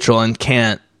more spiritual and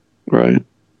can't. Right.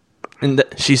 And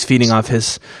she's feeding off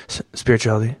his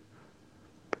spirituality.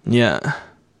 Yeah.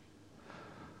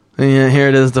 Yeah, here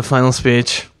it is, the final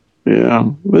speech. Yeah,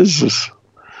 this is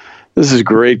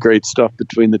great stuff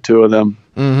between the two of them.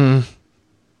 Mm-hmm.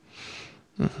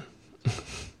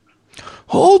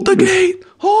 Hold the gate!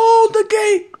 Hold the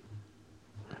gate!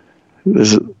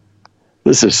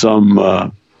 This is some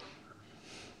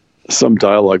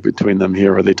dialogue between them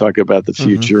here where they talk about the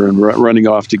future and running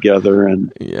off together.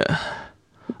 And yeah,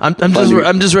 I'm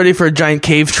just ready for a giant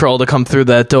cave troll to come through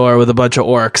that door with a bunch of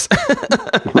orcs.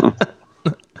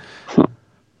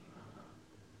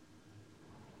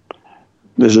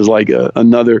 This is like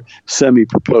another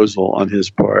semi-proposal on his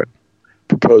part,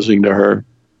 proposing to her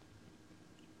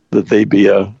that they be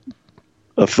a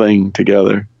thing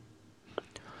together.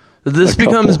 This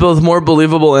becomes both more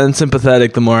believable and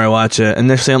sympathetic the more I watch it.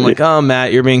 Initially, I'm like, oh,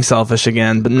 Matt, you're being selfish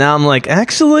again. But now I'm like,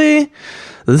 actually,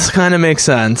 this kind of makes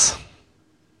sense.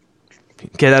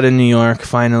 Get out of New York,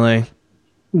 finally.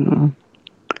 In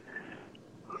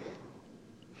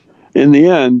the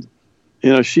end,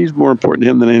 she's more important to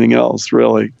him than anything else,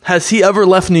 really. Has he ever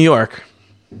left New York?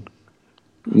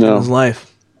 No. In his life?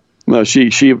 No, she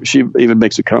even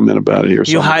makes a comment about it here.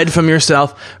 You hide from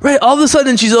yourself. Right, all of a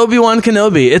sudden she's Obi-Wan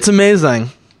Kenobi. It's amazing.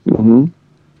 Mm-hmm.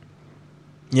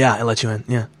 Yeah, I let you in.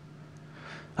 Yeah.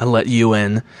 I let you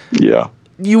in. Yeah.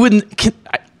 You wouldn't...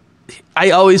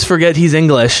 I always forget he's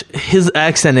English. His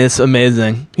accent is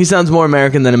amazing. He sounds more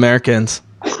American than Americans.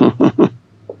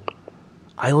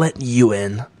 I let you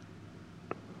in.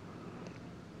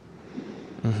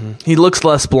 Mm-hmm. He looks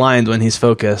less blind when he's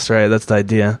focused, right? That's the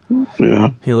idea.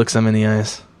 Yeah. He looks them in the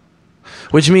eyes.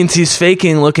 Which means he's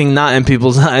faking looking not in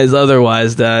people's eyes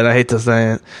otherwise, Dad. I hate to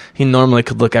say it. He normally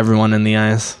could look everyone in the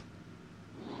eyes.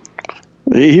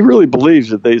 He really believes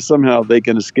that they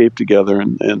can escape together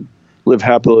and live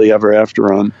happily ever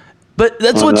after on. But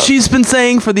that's what she's been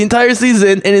saying for the entire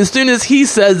season, and as soon as he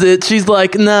says it, she's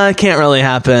like, nah, it can't really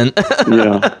happen.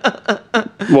 Yeah.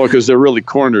 Well, because they're really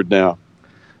cornered now.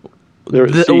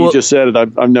 You just said it.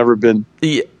 I've never been.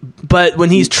 Yeah, but when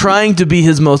he's trying to be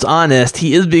his most honest,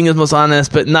 he is being his most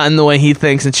honest, but not in the way he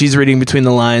thinks. And she's reading between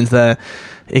the lines that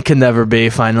it can never be.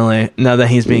 Finally, now that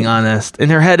he's being honest, in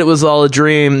her head it was all a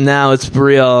dream. Now it's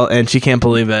real, and she can't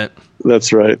believe it.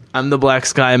 That's right. I'm the Black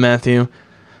Sky, Matthew.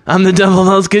 I'm the Devil in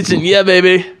Hell's Kitchen. Yeah,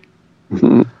 baby.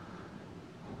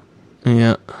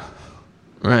 Yeah.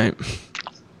 Right.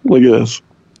 Look at this.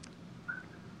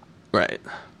 Right.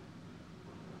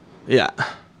 Yeah.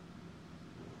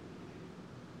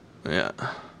 Yeah.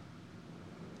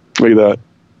 Look at that.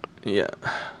 Yeah.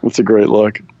 That's a great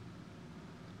look.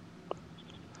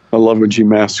 I love when she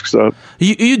masks up.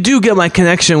 You do get my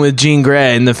connection with Jean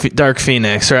Grey in the Dark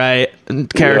Phoenix, right?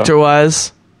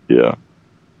 Character-wise. Yeah.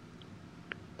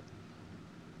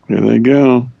 There you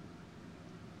go.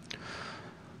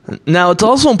 Now, it's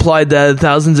also implied that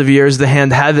thousands of years the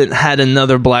Hand haven't had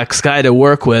another Black Sky to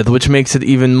work with, which makes it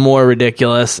even more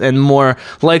ridiculous and more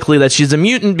likely that she's a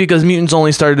mutant because mutants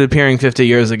only started appearing 50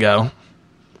 years ago.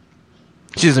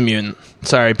 She's a mutant.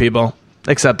 Sorry, people.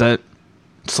 Accept it.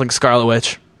 Just like Scarlet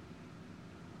Witch.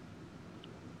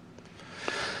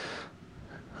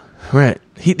 Right.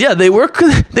 They were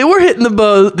hitting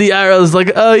the arrows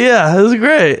like, oh yeah, this is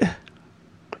great.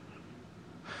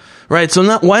 Right,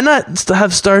 so why not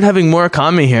start having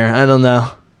Murakami here? I don't know.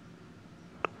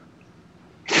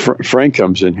 Frank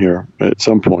comes in here at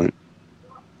some point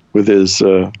with his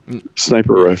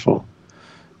sniper rifle.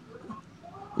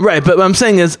 Right, but what I'm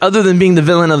saying is, other than being the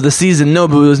villain of the season,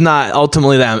 Nobu is not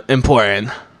ultimately that important.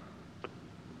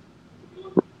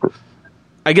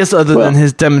 I guess other than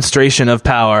his demonstration of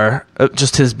power,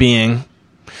 just his being.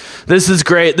 This is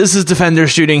great. This is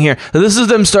Defenders shooting here. This is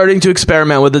them starting to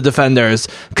experiment with the Defenders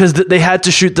because they had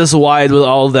to shoot this wide with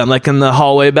all of them, like in the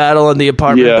hallway battle in the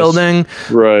apartment building.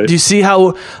 Right. Do you see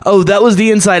how? Oh, that was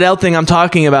the Inside Out thing I'm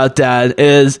talking about, Dad.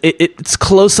 Is it's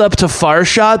close up to far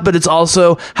shot, but it's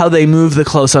also how they move the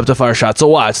close up to far shot. So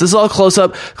watch. This is all close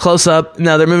up, close up.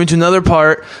 Now they're moving to another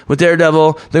part with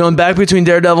Daredevil. They're going back between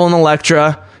Daredevil and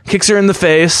Elektra. Kicks her in the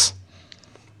face.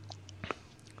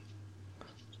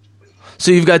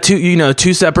 So you've got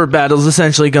two separate battles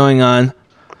essentially going on.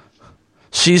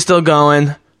 She's still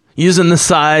going, using the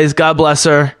size. God bless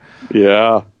her.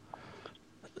 Yeah.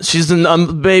 She's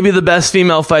maybe the best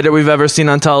female fighter we've ever seen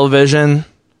on television,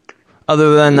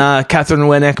 other than Catherine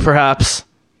Winnick, perhaps.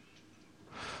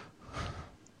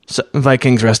 So,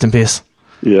 Vikings, rest in peace.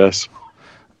 Yes.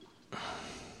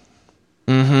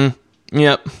 Mm-hmm.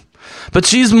 Yep. But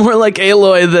she's more like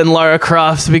Aloy than Lara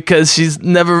Croft because she's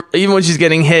never, even when she's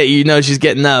getting hit, she's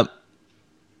getting up.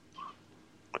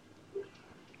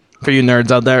 For you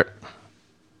nerds out there.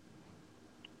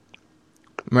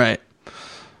 Right.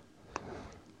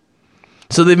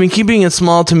 So they've been keeping it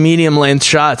small to medium length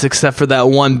shots except for that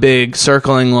one big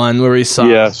circling one where we saw.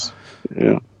 Yes.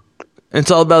 Yeah.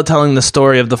 It's all about telling the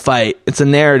story of the fight. It's a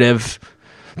narrative.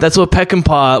 That's what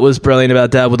Peckinpah was brilliant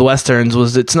about that with Westerns,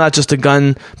 was it's not just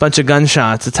bunch of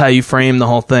gunshots. It's how you frame the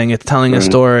whole thing. It's telling a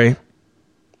story.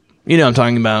 You know what I'm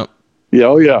talking about. Yeah,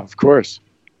 oh yeah, of course.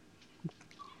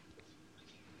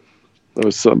 That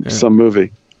was some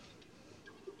movie.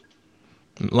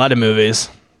 A lot of movies.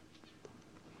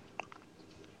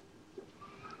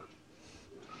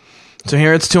 So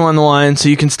here it's 2-on-1, so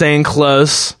you can stay in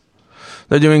close.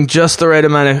 They're doing just the right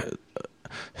amount of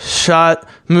shot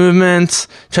movements.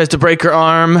 Tries to break her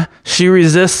arm. She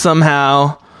resists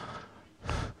somehow.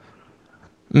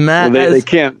 Matt, they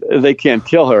can't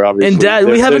kill her, obviously. And Dad,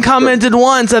 we haven't commented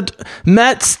once.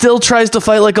 Matt still tries to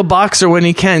fight like a boxer when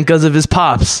he can because of his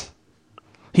pops.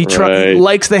 He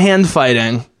likes the hand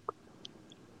fighting.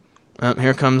 Oh,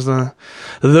 here comes the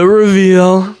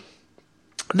reveal.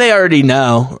 They already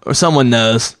know, or someone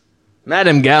knows.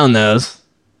 Madame Gao knows.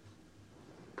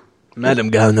 Madame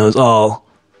Gao knows all.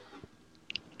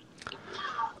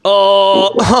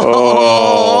 Oh.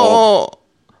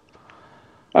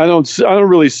 I don't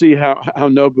really see how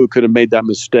Nobu could have made that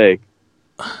mistake.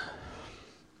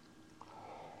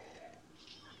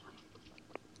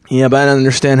 Yeah, but I don't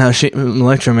understand how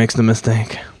Elektra makes the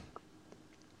mistake.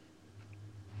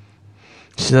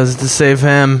 She does it to save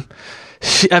him.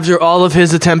 After all of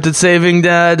his attempted saving,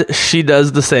 Dad, she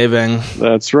does the saving.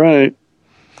 That's right.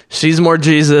 She's more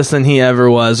Jesus than he ever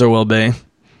was or will be.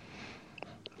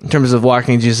 In terms of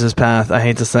walking Jesus' path, I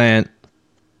hate to say it.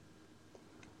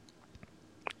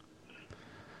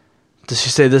 Does she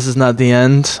say this is not the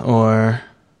end, or?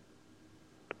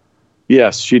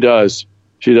 Yes, she does.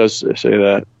 She does say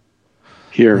that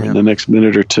here in the next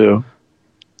minute or two.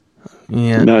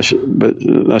 Yeah. Now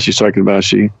she's talking about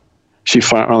she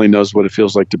finally knows what it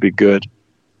feels like to be good.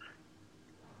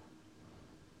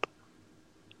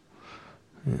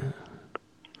 Yeah.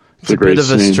 It's a bit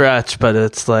of a stretch, but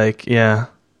it's like, yeah.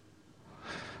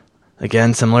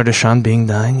 Again, similar to Sean Bean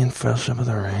dying in Fellowship of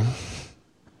the Ring.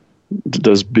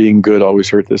 Does being good always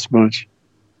hurt this much?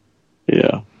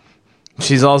 Yeah.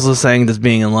 She's also saying, does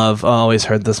being in love always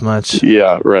hurt this much?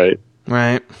 Yeah, right.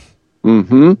 Right?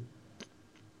 Mm-hmm.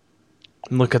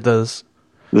 Look at those.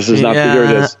 This is not here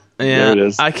it is. Yeah. There it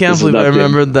is. I can't believe I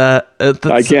remembered that.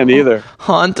 I can't either.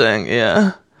 Haunting,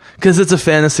 yeah. Because it's a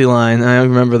fantasy line. I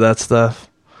remember that stuff.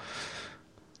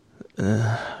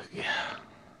 Yeah.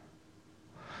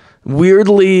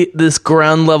 Weirdly, this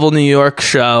ground level New York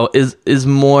show is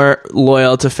more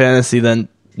loyal to fantasy than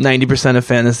 90% of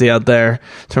fantasy out there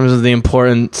in terms of the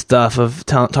important stuff of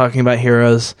talking about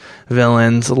heroes,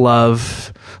 villains,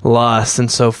 love, loss,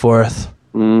 and so forth.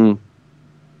 I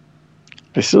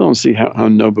still don't see how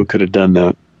Nobu could have done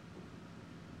that.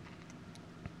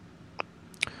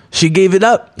 She gave it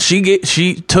up.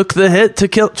 She took the hit to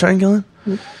try and kill him.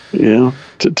 Yeah,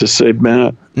 to save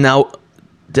Matt. Now,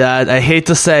 Dad, I hate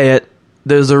to say it,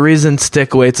 there's a reason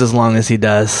Stick waits as long as he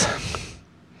does.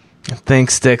 I think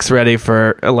Stick's ready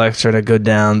for Elektra to go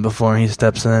down before he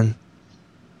steps in.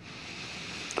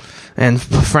 And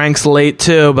Frank's late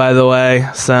too, by the way.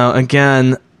 So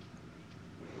again,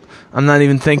 I'm not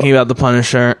even thinking about the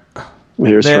Punisher.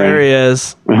 Here's there Frank. He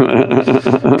is.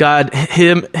 God,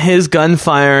 his gun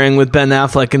firing with Ben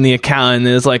Affleck in The Accountant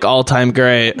is like all time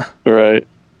great. Right.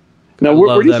 Now,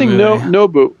 where do you think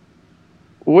Nobu?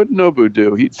 What did Nobu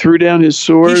do? He threw down his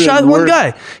sword. He shot one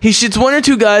guy. He shoots one or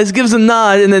two guys, gives a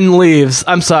nod, and then leaves.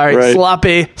 I'm sorry, right.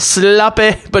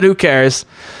 sloppy, but who cares?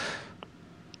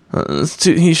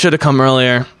 He should have come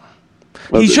earlier.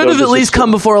 He should have at least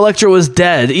come before Elektra was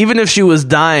dead. Even if she was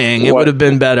dying, it would have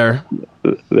been better.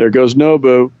 There goes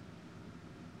Nobu.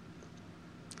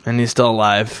 And he's still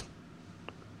alive.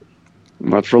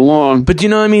 Not for long. But you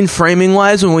know what I mean?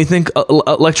 Framing-wise, when we think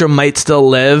Elektra might still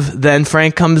live, then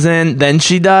Frank comes in, then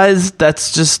she dies,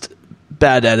 that's just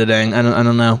bad editing. I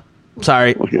don't know.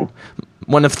 Sorry. Okay.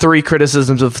 One of 3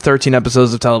 criticisms of 13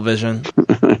 episodes of television.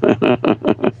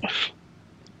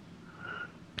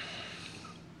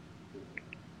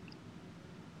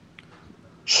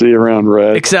 See you around,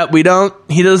 Red. Except he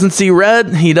doesn't see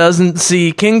Red, he doesn't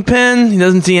see Kingpin, he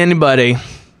doesn't see anybody.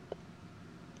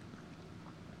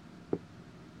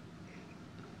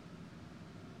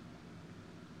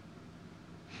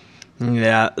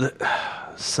 Yeah,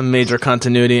 some major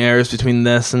continuity errors between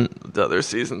this and the other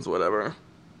seasons, whatever.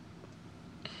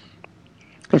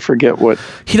 I forget what.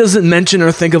 He doesn't mention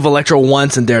or think of Elektra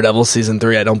once in Daredevil Season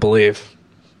 3, I don't believe.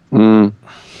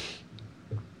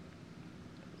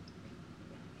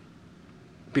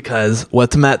 Because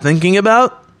what's Matt thinking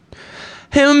about?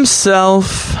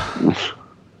 Himself.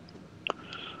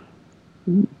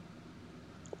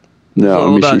 No,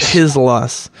 All about his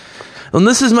loss. And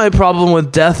this is my problem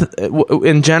with death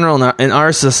in general in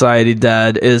our society,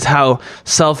 Dad, is how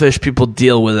selfish people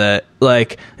deal with it.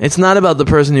 Like, it's not about the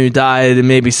person who died and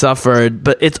maybe suffered,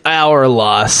 but it's our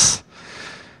loss.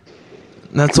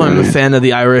 That's why I'm a fan of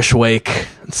the Irish Wake,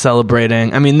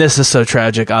 celebrating. I mean, this is so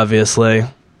tragic, obviously.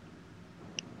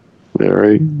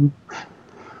 Very.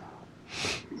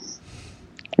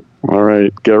 All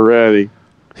right, get ready.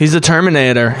 He's a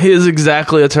Terminator. He is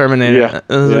exactly a Terminator. Yeah.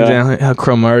 That's exactly how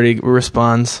Cromartie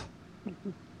responds.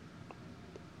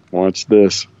 Watch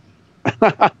this.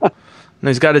 No,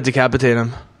 he's got to decapitate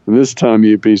him. This time,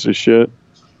 you piece of shit.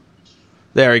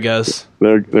 There he goes.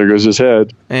 There goes his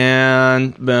head.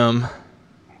 And boom.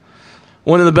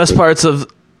 One of the best parts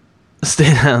of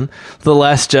Stay Down, The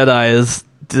Last Jedi, is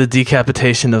the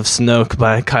decapitation of Snoke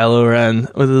by Kylo Ren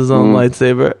with his own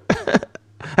lightsaber.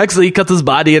 Actually, he cuts his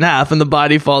body in half and the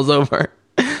body falls over.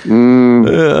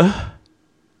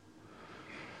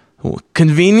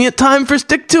 Convenient time for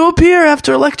Stick to appear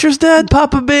after Elektra's dead,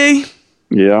 Papa B.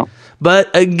 Yeah.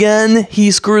 But again,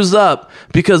 he screws up.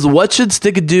 Because what should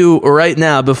Stick do right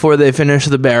now before they finish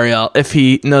the burial, if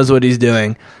he knows what he's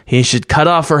doing? He should cut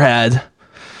off her head.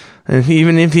 And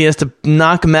even if he has to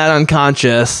knock Matt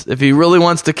unconscious, if he really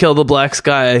wants to kill the Black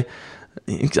Sky,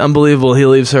 it's unbelievable. He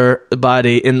leaves her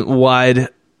body in wide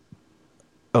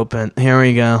open. Here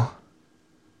we go.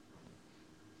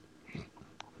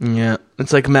 Yeah,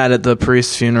 it's like Matt at the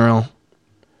priest's funeral.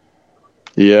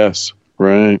 Yes,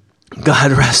 right.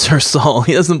 God rest her soul.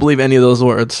 He doesn't believe any of those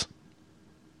words.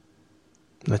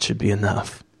 That should be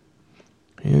enough.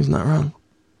 He's not wrong.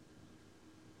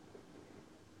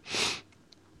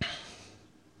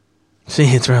 See,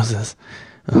 it's roses.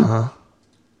 That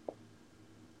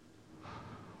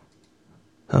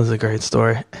was a great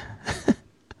story.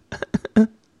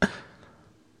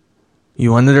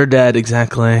 You wanted her dead,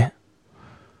 exactly.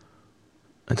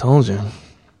 I told you.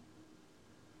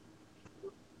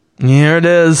 Here it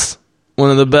is. One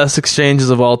of the best exchanges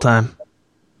of all time.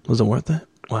 Was it worth it?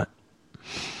 What?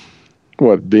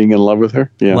 What, being in love with her?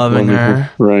 Yeah. Loving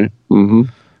her. Right. Mm-hmm.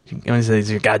 When he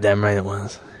says, you're goddamn right it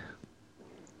was.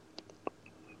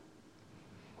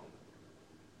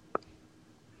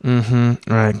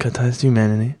 Right. Cut ties to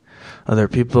humanity. Other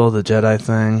people, the Jedi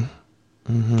thing.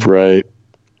 Right.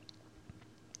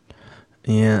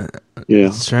 Yeah. Yeah.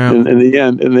 It's true. In the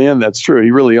end, that's true.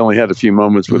 He really only had a few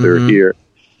moments with her here.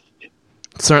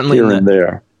 Certainly here and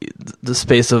there. The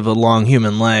space of a long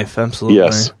human life. Absolutely.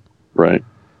 Yes. Right.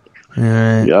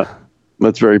 Right. Yeah.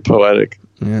 That's very poetic.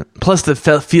 Yeah. Plus, it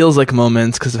feels like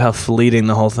moments because of how fleeting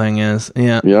the whole thing is.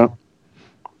 Yeah. Yeah.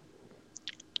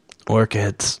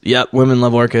 Orchids. Yep. Women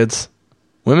love orchids.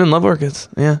 Women love orchids.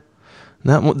 Yeah.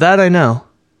 That I know.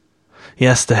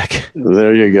 Yes, Dick.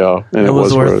 There you go. And it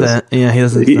was worth it. Yeah, he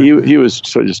doesn't. He was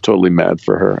just totally mad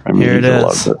for her. I mean, Here it he is.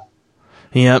 loved it.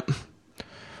 Yep.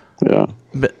 Yeah.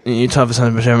 But you toughest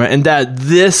 100%. And Dad,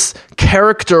 this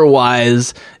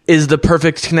character-wise is the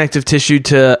perfect connective tissue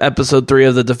to episode 3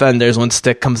 of The Defenders when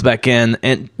Stick comes back in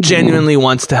and genuinely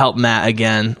wants to help Matt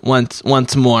again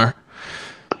once more.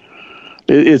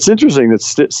 It's interesting that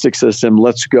Stick says to him,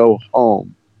 "Let's go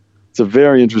home." It's a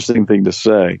very interesting thing to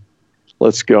say.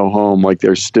 Let's go home. Like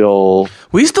they're still...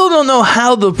 We still don't know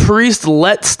how the priest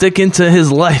let Stick into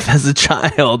his life as a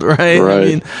child, right? Right, I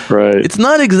mean, right. It's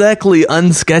not exactly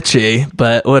unsketchy,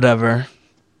 but whatever.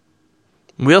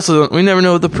 We never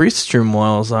know what the priest's true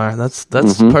morals are. That's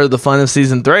part of the fun of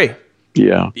season 3.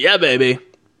 Yeah. Yeah, baby.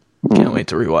 Can't wait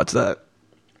to rewatch that.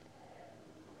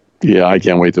 Yeah, I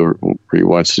can't wait to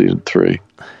rewatch season 3.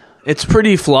 It's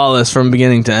pretty flawless from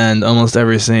beginning to end, almost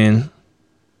every scene.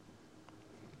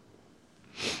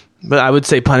 But I would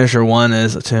say Punisher 1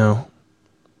 is too,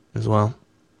 as well.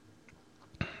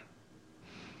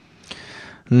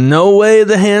 No way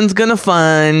the hand's gonna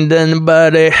find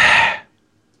anybody.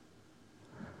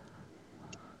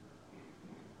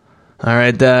 All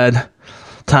right, Dad.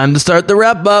 Time to start the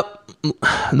wrap up.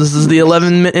 This is the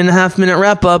 11.5-minute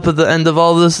wrap up at the end of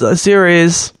all this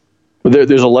series.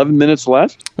 There's 11 minutes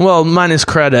left? Well, minus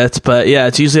credits, but yeah,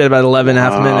 it's usually at about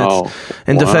 11.5 minutes.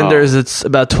 In Defenders, it's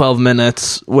about 12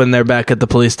 minutes when they're back at the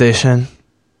police station.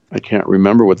 I can't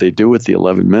remember what they do with the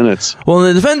 11 minutes. Well,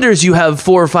 in the Defenders, you have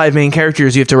 4 or 5 main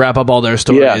characters. You have to wrap up all their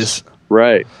stories. Yes,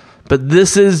 right. But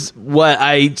this is what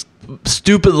I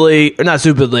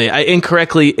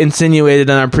incorrectly insinuated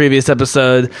in our previous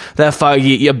episode that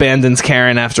Foggy abandons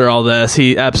Karen after all this.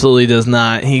 He absolutely does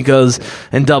not. He goes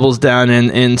and doubles down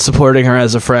in supporting her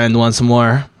as a friend once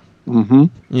more. Mm-hmm.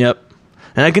 Yep.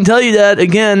 And I can tell you that,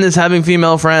 again, is having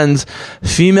female friends.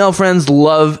 Female friends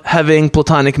love having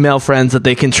platonic male friends that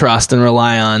they can trust and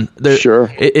rely on.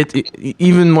 Sure. It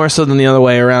even more so than the other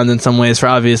way around in some ways for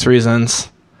obvious reasons.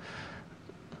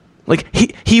 Like,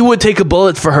 he would take a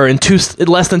bullet for her in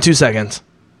less than 2 seconds.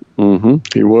 Mm-hmm.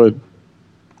 He would.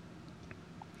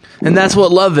 And that's what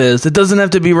love is. It doesn't have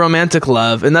to be romantic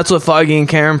love. And that's what Foggy and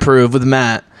Karen prove with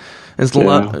Matt. That's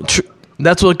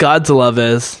what God's love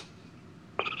is.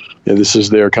 Yeah, this is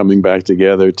their coming back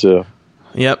together to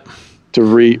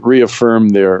reaffirm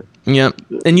their... Yep.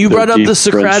 And you brought up the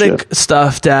Socratic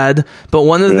stuff, Dad, but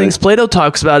one of the things Plato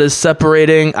talks about is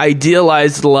separating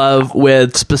idealized love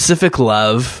with specific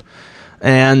love,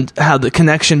 and how the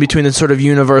connection between the sort of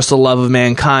universal love of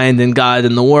mankind and God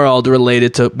and the world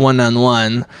related to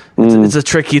one-on-one. It's a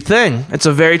tricky thing. It's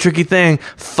a very tricky thing.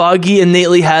 Foggy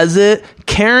innately has it.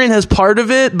 Karen has part of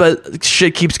it, but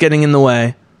shit keeps getting in the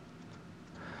way.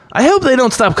 I hope they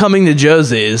don't stop coming to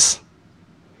Josie's.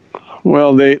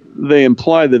 Well, they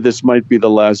imply that this might be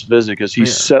the last visit because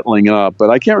he's settling up,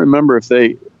 but I can't remember if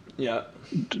they... Yeah.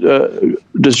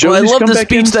 Does Josie's I love come the back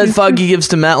speech that Foggy gives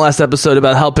to Matt last episode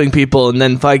about helping people, and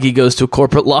then Foggy goes to a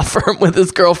corporate law firm with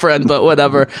his girlfriend, but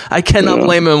whatever. I cannot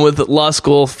blame him with law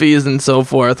school fees and so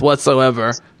forth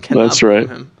whatsoever. That's right.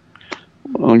 Him.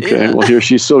 Okay, well, here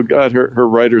she's still got her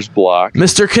writer's block.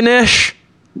 Mr. Knish.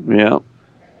 Yeah.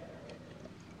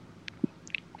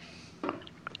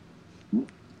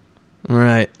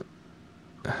 Right.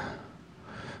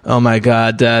 Oh my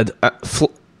God, Dad.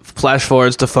 Flash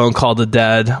forwards to phone call to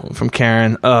Dad from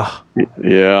Karen. Ugh.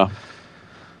 Yeah.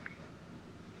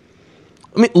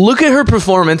 I mean, look at her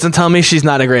performance and tell me she's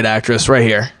not a great actress right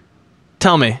here.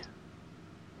 Tell me.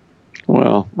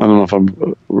 Well, I don't know if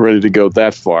I'm ready to go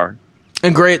that far.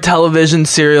 A great television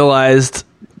serialized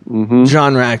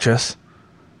genre actress.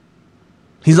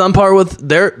 He's on par with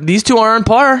these two are on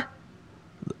par.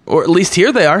 Or at least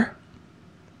here they are.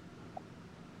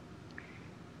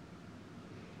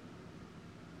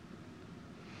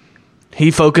 He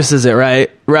focuses it,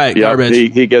 right? Right, yeah, garbage.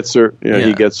 He gets her.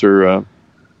 He gets her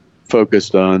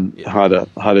focused on how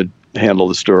to handle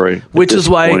the story. Which is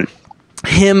why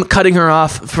him cutting her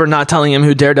off for not telling him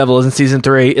who Daredevil is in season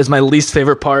 3 is my least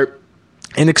favorite part,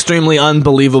 and extremely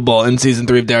unbelievable in season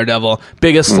 3 of Daredevil.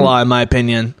 Biggest flaw, in my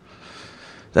opinion.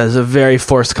 That is a very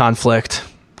forced conflict.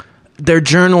 They're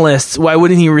journalists. Why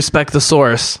wouldn't he respect the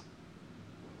source?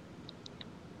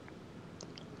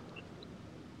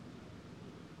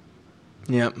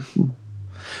 Yep.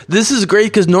 This is great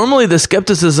because normally the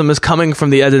skepticism is coming from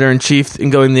the editor-in-chief and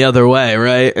going the other way,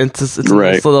 right? It's a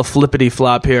nice little flippity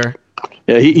flop here.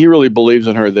 Yeah, he really believes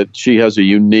in her, that she has a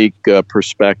unique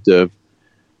perspective,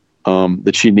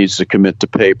 that she needs to commit to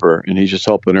paper, and he's just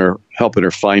helping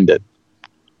her find it.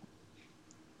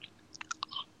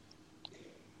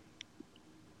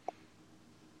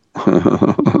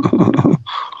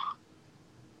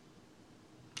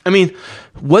 I mean,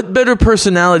 what better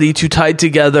personality to tie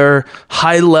together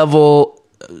high level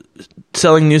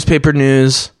selling newspaper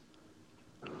news?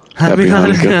 Happy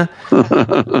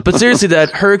Hanukkah. But seriously,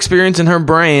 that her experience in her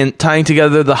brain tying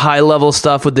together the high level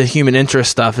stuff with the human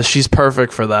interest stuff, she's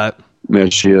perfect for that. Yeah,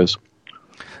 she is.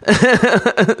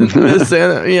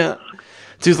 Yeah.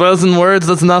 2,000 words,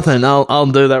 that's nothing. I'll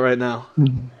do that right now.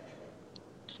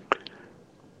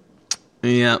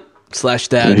 Yeah.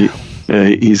 /dad. Yeah,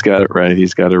 he's got it right.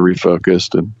 He's got her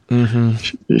refocused,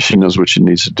 and she knows what she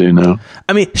needs to do now.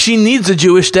 I mean, she needs a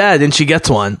Jewish dad, and she gets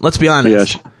one. Let's be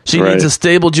honest. Yeah, she needs a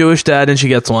stable Jewish dad, and she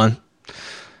gets one.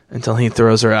 Until he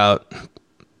throws her out.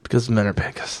 Because men are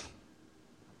pigs.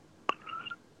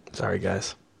 Sorry,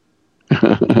 guys.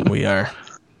 We are.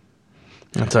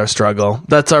 That's our struggle.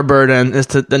 That's our burden, is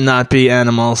to not be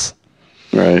animals.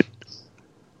 Right.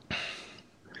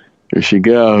 Here she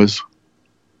goes.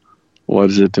 What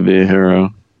is it to be a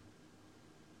hero?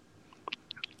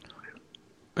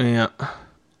 Yeah.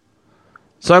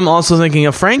 So I'm also thinking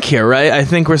of Frank here, right? I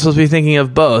think we're supposed to be thinking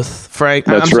of both. Frank.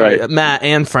 That's right. Matt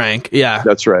and Frank. Yeah.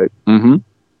 That's right. Mm-hmm.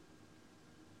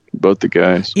 Both the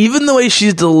guys. Even the way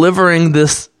she's delivering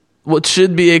this, what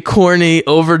should be a corny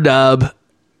overdub.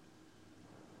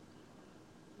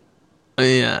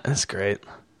 Yeah, that's great.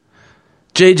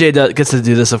 JJ gets to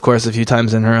do this, of course, a few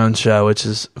times in her own show, which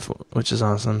is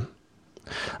awesome.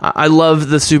 I love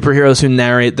the superheroes who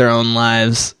narrate their own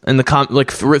lives, and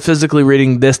the physically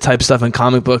reading this type of stuff in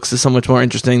comic books is so much more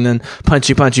interesting than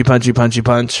punchy, punchy, punchy, punchy,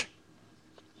 punch.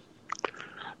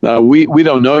 Now we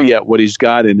don't know yet what he's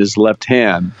got in his left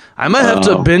hand. I might have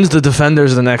to binge the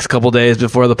Defenders the next couple days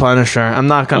before the Punisher. I'm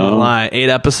not gonna lie. 8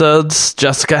 episodes,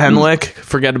 Jessica Henwick.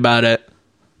 Forget about it.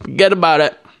 Forget about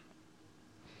it.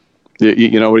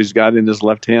 You know what he's got in his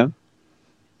left hand?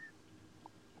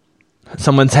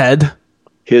 Someone's head.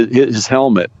 His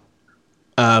helmet.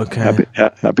 Okay.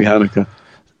 Happy Hanukkah.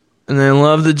 And I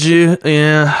love the Jew.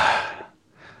 Yeah.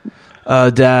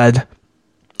 Dad.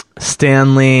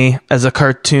 Stan Lee, as a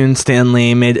cartoon, Stan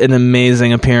Lee made an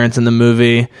amazing appearance in the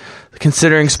movie.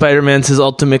 Considering Spider-Man's his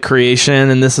ultimate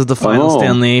creation, and this is the final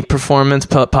Stan Lee performance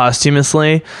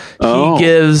posthumously, he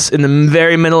gives, in the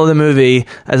very middle of the movie,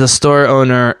 as a store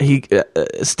owner,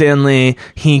 Stan Lee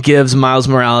gives Miles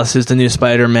Morales, who's the new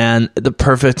Spider-Man, the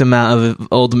perfect amount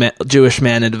of Jewish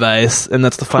man advice, and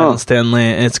that's the final Stan Lee,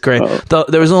 and it's great.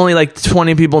 There was only like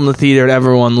 20 people in the theater, and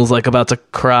everyone was like about to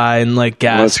cry and like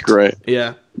gasp. That's great.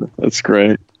 Yeah. That's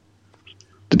great.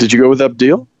 Did you go with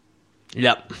Abdil?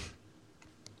 Yep.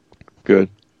 Good.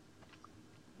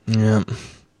 Yeah.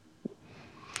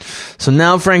 So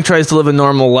now Frank tries to live a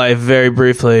normal life very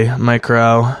briefly,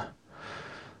 Micro.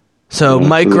 So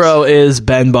Micro is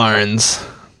Ben Barnes.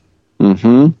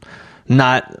 Mm-hmm.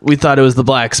 We thought it was the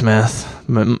blacksmith,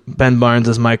 but Ben Barnes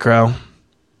is Micro.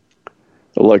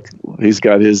 Look, he's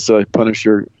got his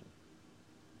Punisher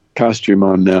costume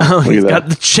on now. Oh, he's got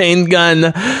the chain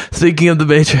gun. Speaking of the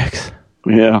Matrix.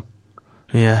 Yeah.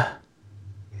 Yeah.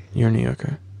 You're a New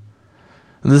Yorker.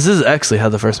 This is actually how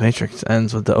the first Matrix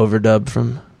ends, with the overdub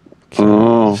from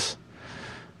Keanu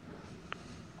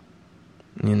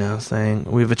Reeves. Saying,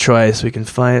 we have a choice. We can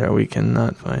fight or we can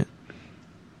not fight.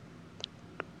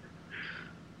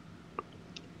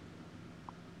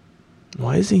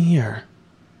 Why is he here?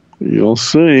 You'll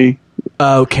see.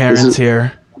 Oh, Karen's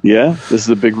here. Yeah, this is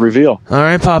the big reveal. All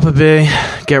right, Papa B,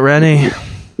 get ready.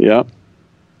 Yeah.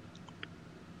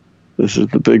 This is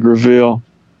the big reveal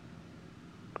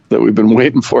that we've been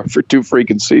waiting for 2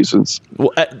 freaking seasons. Well,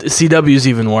 CW's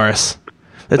even worse.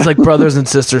 It's like brothers and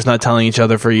sisters not telling each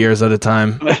other for years at a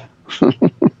time.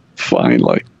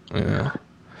 Finally. Yeah.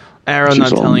 Arrow not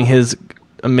telling his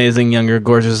amazing younger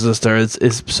gorgeous sister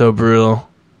is so brutal.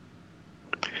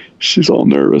 She's all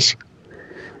nervous.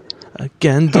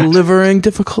 Again, delivering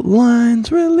difficult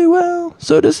lines really well.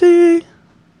 So does he.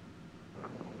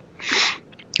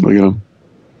 Look at him.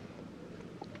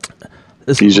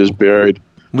 He's just buried.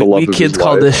 We kids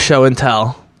call this show and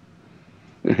tell.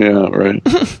 Yeah, right.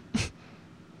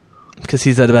 Because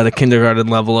he's at about a kindergarten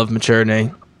level of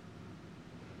maturity.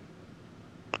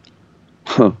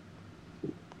 Huh.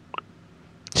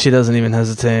 She doesn't even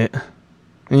hesitate.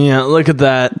 Yeah, look at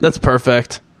that. That's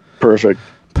perfect. Perfect.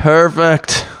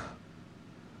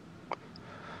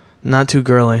 Not too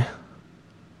girly.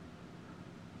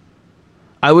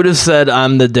 I would have said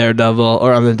I'm the Daredevil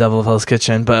or I'm the Devil of Hell's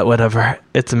Kitchen, but whatever.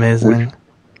 It's amazing.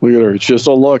 Look at her. It's just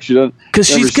a look. She doesn't. Because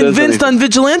she's convinced on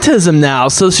vigilantism now,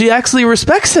 so she actually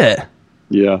respects it.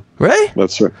 Yeah. Right?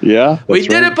 That's right. Yeah. We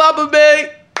did it, Papa B!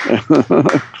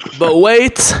 But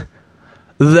wait,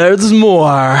 there's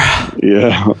more.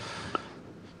 Yeah.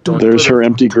 There's her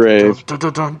empty grave.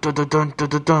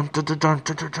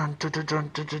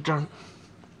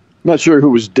 Not sure who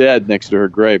was dead next to her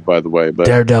grave, by the way. But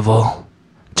Daredevil,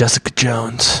 Jessica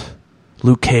Jones,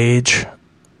 Luke Cage,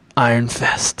 Iron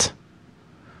Fist.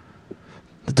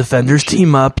 The Defenders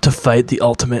team up to fight the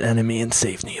ultimate enemy and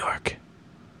save New York.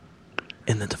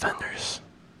 In the Defenders.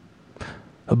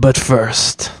 But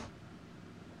first...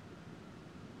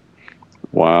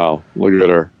 Wow, look at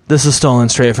her. This is stolen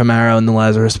straight from Arrow in the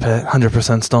Lazarus Pit.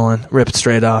 100% stolen. Ripped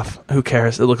straight off. Who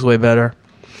cares? It looks way better.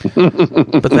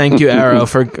 But thank you, Arrow,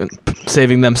 for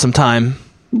saving them some time.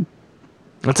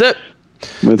 That's it.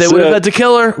 They would have had to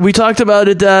kill her. We talked about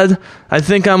it, Dad. I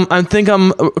think I'm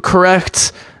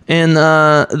correct in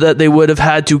that they would have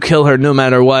had to kill her no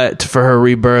matter what for her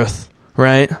rebirth,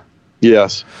 right?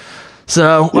 Yes.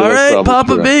 So, all right,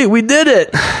 Papa correct. B, we did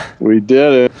it. We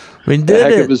did it. We did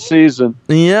it. Heck of a season.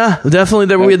 Yeah,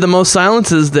 definitely. We had the most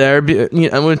silences there,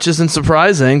 which isn't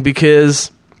surprising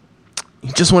because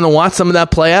you just want to watch some of that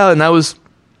play out, and I was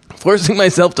forcing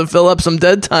myself to fill up some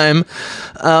dead time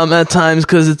at times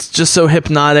because it's just so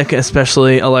hypnotic,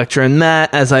 especially Elektra and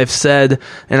Matt, as I've said,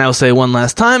 and I'll say one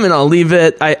last time, and I'll leave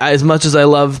it. I as much as I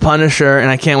love Punisher,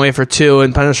 and I can't wait for 2,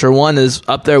 and Punisher 1 is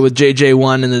up there with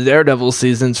JJ1 and the Daredevil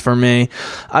seasons for me,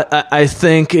 I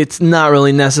think it's not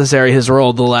really necessary, his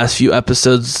role the last few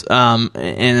episodes, and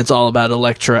it's all about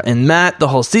Elektra and Matt. The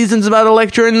whole season's about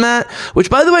Elektra and Matt,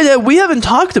 which, by the way, we haven't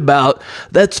talked about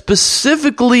that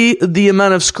specifically the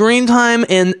amount of screen time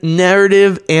and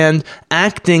narrative and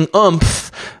acting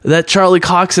oomph that Charlie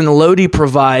Cox and Elodie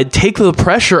provide take the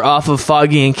pressure off of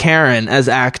Foggy and Karen as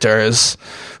actors,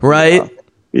 right?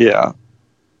 Yeah.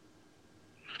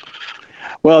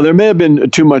 Well, there may have been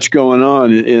too much going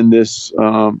on in this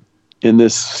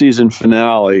season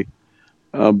finale,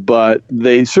 but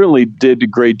they certainly did a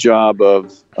great job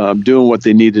of doing what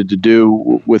they needed to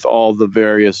do with all the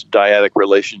various dyadic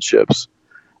relationships.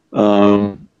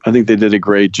 I think they did a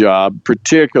great job,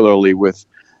 particularly with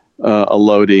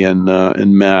Elodie and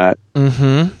Matt,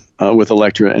 with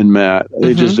Elektra and Matt.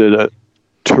 They just did a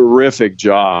terrific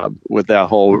job with that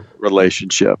whole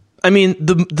relationship. I mean,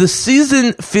 the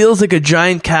season feels like a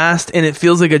giant cast and it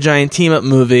feels like a giant team-up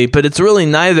movie, but it's really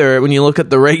neither when you look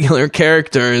at the regular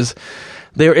characters.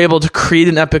 They were able to create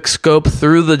an epic scope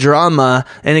through the drama.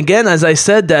 And again, as I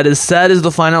said, that as sad as the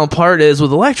final part is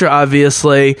with Elektra,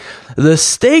 obviously, the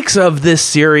stakes of this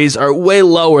series are way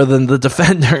lower than the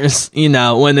Defenders,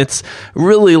 when it's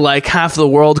really like half the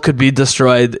world could be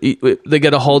destroyed. They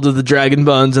get a hold of the Dragon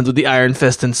Bones and the Iron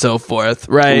Fist and so forth,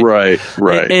 right?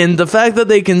 Right. And the fact that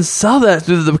they can sell that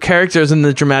through the characters and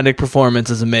the dramatic performance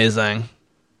is amazing.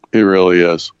 It really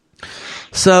is.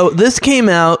 So this came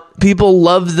out, people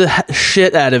loved the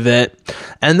shit out of it,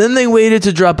 and then they waited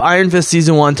to drop Iron Fist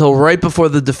Season 1 till right before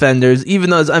the Defenders, even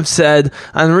though, as I've said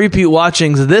on repeat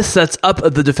watchings, this sets up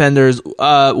the Defenders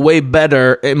way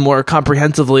better and more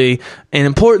comprehensively and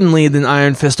importantly than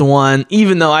Iron Fist 1,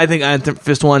 even though I think Iron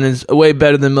Fist 1 is way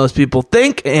better than most people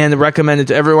think and recommend it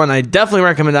to everyone. I definitely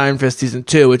recommend Iron Fist Season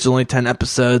 2, which is only 10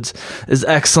 episodes, is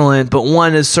excellent, but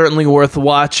 1 is certainly worth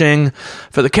watching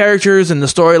for the characters and the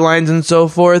storylines and so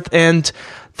forth. And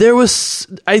there was,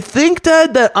 I think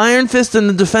that Iron Fist and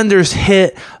the Defenders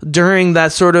hit during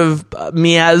that sort of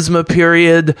miasma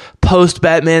period,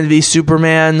 post-Batman v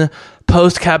Superman,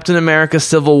 post-Captain America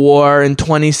Civil War in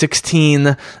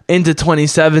 2016 into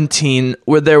 2017,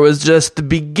 where there was just the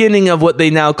beginning of what they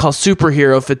now call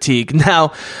superhero fatigue.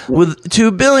 Now, with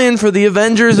 $2 billion for the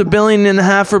Avengers, $1.5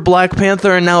 billion for Black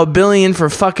Panther, and now $1 billion for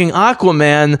fucking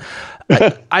Aquaman,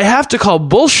 I have to call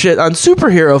bullshit on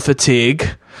superhero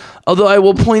fatigue. Although I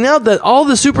will point out that all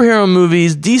the superhero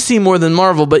movies, DC more than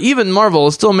Marvel, but even Marvel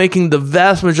is still making the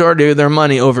vast majority of their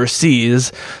money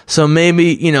overseas. So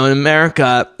maybe, in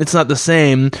America, it's not the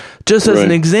same. Just as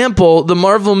an example, the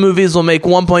Marvel movies will make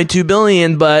 $1.2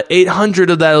 billion, but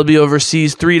 800 of that will be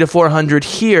overseas, 300 to 400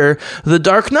 here. The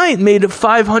Dark Knight made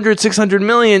 500, 600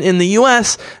 million in the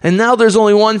US, and now there's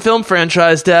only one film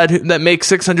franchise, Dad, that makes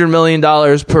 $600 million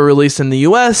per release in the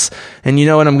US. And you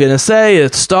know what I'm going to say?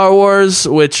 It's Star Wars,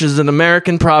 which is is an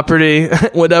American property.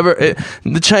 Whatever.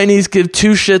 The Chinese give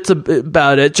two shits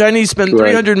about it. Chinese spent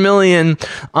 $300 million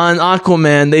on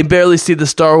Aquaman. They barely see the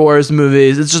Star Wars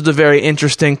movies. It's just a very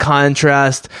interesting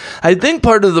contrast. I think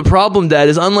part of the problem, Dad,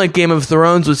 is unlike Game of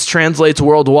Thrones, which translates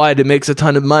worldwide, it makes a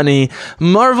ton of money.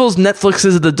 Marvel's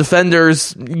Netflix's The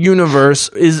Defenders universe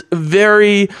is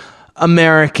very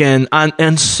American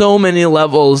on so many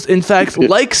levels. In fact,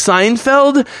 like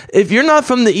Seinfeld, if you're not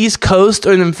from the East Coast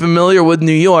or familiar with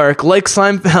New York, like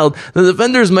Seinfeld, The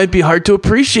Defenders might be hard to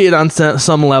appreciate on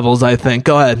some levels, I think.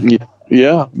 Go ahead.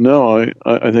 Yeah, no,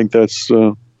 I think that's...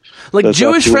 Like that's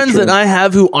Jewish friends true. that I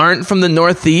have who aren't from the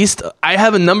Northeast, I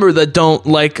have a number that don't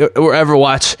like or ever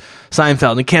watch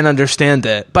Seinfeld and can't understand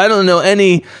it. But I don't know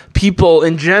any people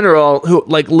in general who,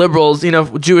 like liberals,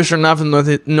 Jewish or not from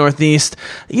the Northeast.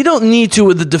 You don't need to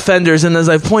with The Defenders. And as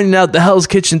I've pointed out, the Hell's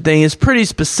Kitchen thing is pretty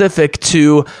specific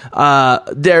to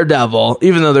Daredevil,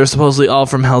 even though they're supposedly all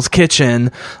from Hell's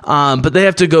Kitchen. But they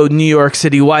have to go New York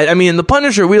City wide. I mean, the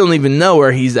Punisher, we don't even know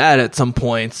where he's at some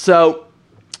point. So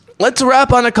let's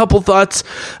wrap on a couple thoughts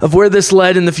of where this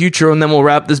led in the future, and then we'll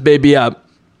wrap this baby up.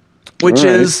 Which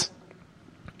is,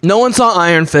 no one saw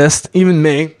Iron Fist, even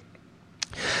me.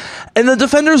 And The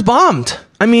Defenders bombed.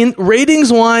 I mean,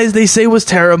 ratings-wise, they say was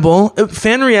terrible.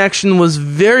 Fan reaction was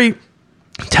very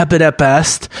tepid at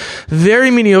best. Very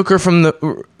mediocre from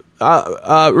the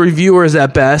reviewers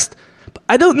at best.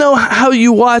 I don't know how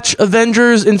you watch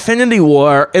Avengers Infinity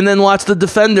War and then watch The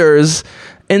Defenders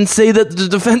and say that The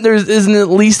Defenders isn't at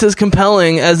least as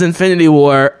compelling as Infinity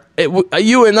War.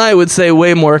 You and I would say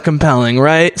way more compelling,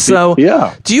 right? So,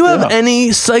 do you have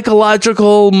any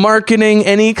psychological marketing,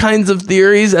 any kinds of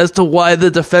theories as to why The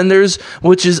Defenders,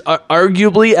 which is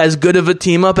arguably as good of a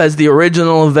team up as the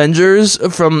original Avengers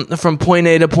from point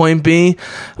A to point B,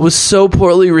 was so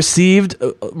poorly received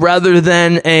rather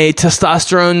than a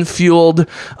testosterone-fueled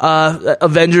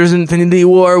Avengers Infinity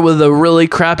War with a really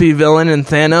crappy villain in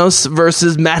Thanos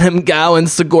versus Madame Gao and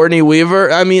Sigourney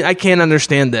Weaver? I mean, I can't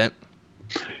understand it.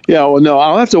 Yeah, well, no,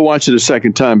 I'll have to watch it a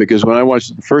second time because when I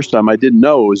watched it the first time, I didn't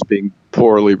know it was being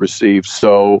poorly received,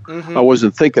 so I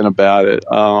wasn't thinking about it.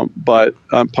 But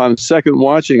upon second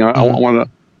watching, I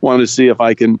want to see if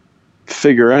I can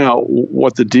figure out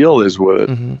what the deal is with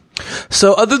it.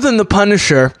 So, other than the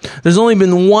Punisher, there's only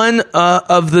been one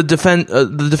of the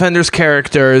Defenders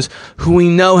characters who we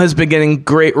know has been getting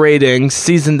great ratings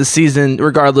season to season,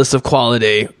 regardless of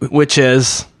quality, which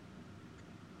is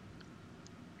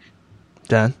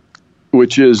Dan.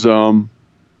 Which is, what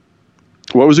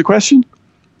was the question?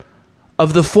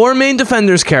 Of the four main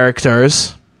Defenders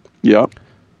characters, yeah,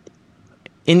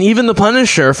 and even the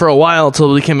Punisher for a while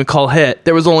until it became a cult hit,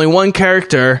 there was only one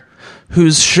character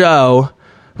whose show,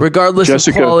 regardless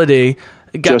of quality,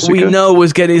 we know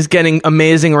is getting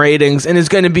amazing ratings and is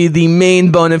going to be the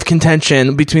main bone of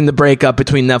contention between the breakup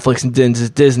between Netflix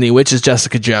and Disney, which is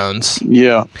Jessica Jones.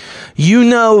 Yeah.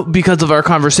 Because of our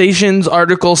conversations,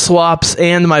 article swaps,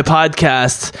 and my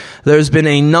podcasts, there's been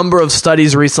a number of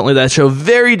studies recently that show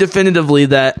very definitively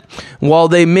that while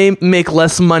they may make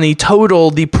less money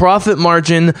total, the profit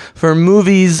margin for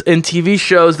movies and TV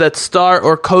shows that star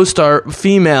or co-star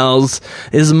females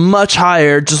is much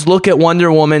higher. Just look at Wonder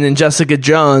Woman and Jessica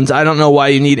Jones. I don't know why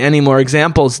you need any more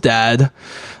examples, Dad.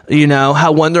 You know,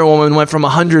 how Wonder Woman went from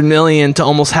 100 million to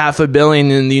almost $500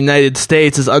 million in the United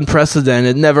States is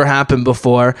unprecedented. It never happened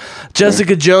before.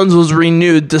 Jessica Jones was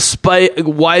renewed despite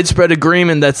widespread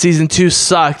agreement that season 2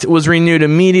 sucked. It was renewed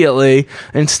immediately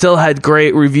and still had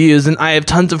great reviews. And I have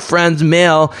tons of friends,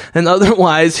 male and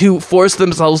otherwise, who forced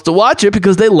themselves to watch it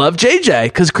because they love JJ,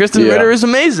 because Kristen Ritter is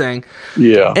amazing.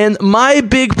 Yeah. And my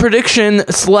big prediction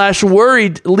 /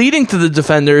 worry leading to The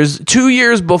Defenders 2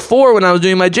 years before, when I was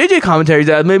doing my JJ commentary,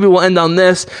 Dad, maybe we'll end on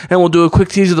this and we'll do a quick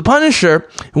tease of the Punisher,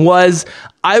 was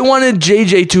I wanted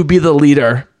JJ to be the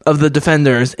leader of the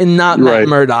Defenders and not Matt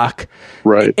Murdock.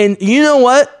 Right. And you know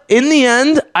what? In the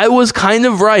end, I was kind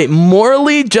of right.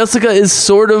 Morally, Jessica is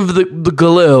sort of the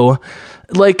glue.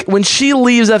 Like, when she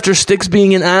leaves after Styx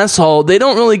being an asshole, they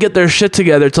don't really get their shit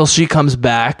together till she comes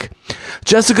back.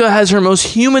 Jessica has her most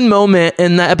human moment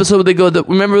in the episode where they go,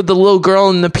 remember the little girl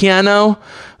in the piano?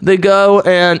 They go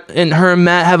and her and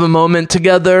Matt have a moment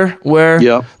together where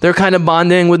they're kind of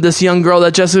bonding with this young girl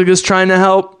that Jessica's trying to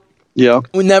help. Yeah.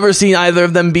 We've never seen either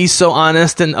of them be so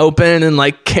honest and open and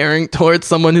like caring towards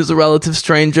someone who's a relative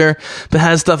stranger but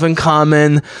has stuff in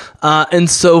common, and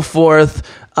so forth.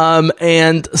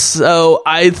 And so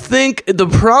I think the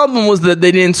problem was that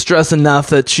they didn't stress enough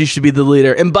that she should be the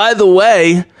leader. And by the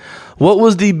way, what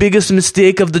was the biggest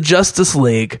mistake of the Justice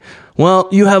League? Well,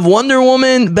 you have Wonder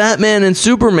Woman, Batman, and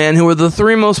Superman, who are the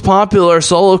three most popular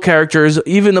solo characters,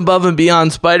 even above and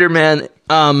beyond Spider-Man,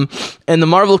 and the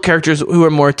Marvel characters who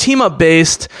are more team-up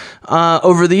based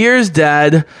over the years,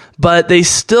 Dad, but they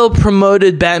still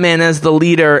promoted Batman as the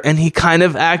leader, and he kind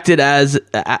of acted as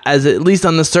at least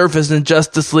on the surface in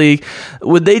Justice League.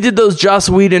 When they did those Joss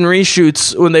Whedon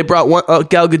reshoots, when they brought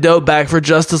Gal Gadot back for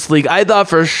Justice League, I thought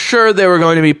for sure they were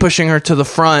going to be pushing her to the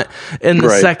front in the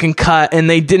second cut, and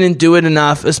they didn't do it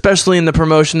enough, especially in the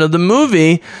promotion of the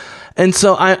movie. And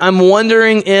so I'm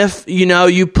wondering if,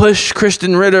 you push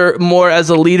Kristen Ritter more as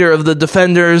a leader of the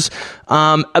Defenders.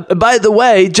 By the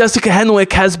way, Jessica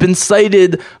Henwick has been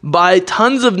cited by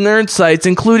tons of nerd sites,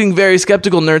 including very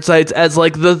skeptical nerd sites, as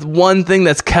like the one thing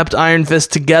that's kept Iron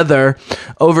Fist together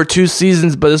over 2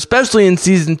 seasons, but especially in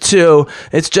season 2,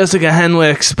 it's Jessica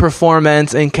Henwick's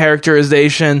performance and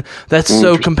characterization that's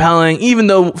so compelling, even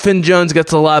though Finn Jones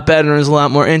gets a lot better and is a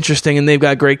lot more interesting, and they've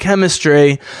got great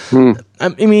chemistry. I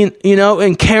mean,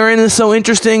 and Karen is so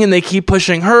interesting, and they keep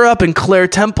pushing her up, and Claire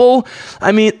Temple.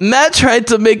 I mean, Matt tried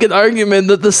to make an argument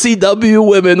that the CW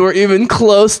women were even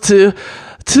close to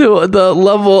the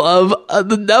level of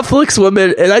the Netflix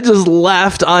women, and I just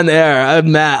laughed on air.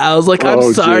 Matt, I was like,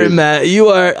 I'm sorry, geez. Matt, you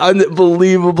are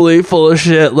unbelievably full of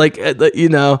shit. Like, if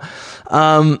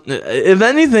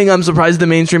anything, I'm surprised the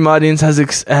mainstream audience has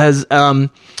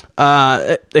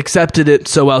accepted it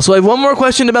so well. So I have one more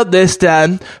question about this,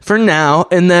 Dad, for now,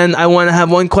 and then I want to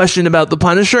have one question about the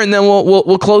Punisher, and then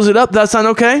we'll close it up. That sound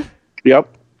okay?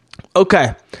 Yep.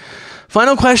 Okay.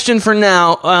 Final question for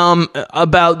now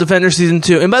about Defenders Season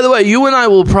 2. And by the way, you and I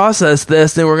will process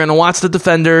this, and we're going to watch The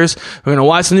Defenders. We're going to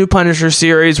watch the new Punisher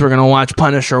series. We're going to watch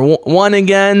Punisher 1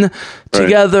 again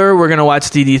together. We're going to watch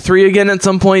DD3 again at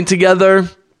some point together.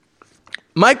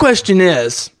 My question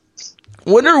is,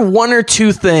 what are 1 or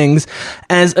 2 things,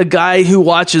 as a guy who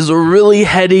watches a really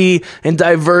heady and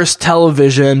diverse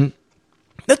television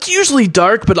that's usually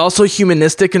dark but also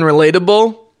humanistic and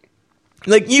relatable?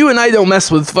 Like, you and I don't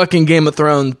mess with fucking Game of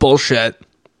Thrones bullshit.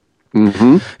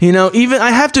 Mm-hmm. Even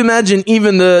I have to imagine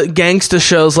even the gangsta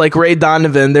shows like Ray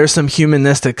Donovan, there's some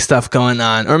humanistic stuff going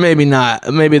on, or maybe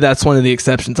not. Maybe that's one of the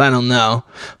exceptions. I don't know.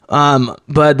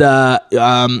 But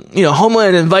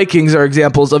Homeland and Vikings are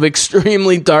examples of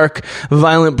extremely dark,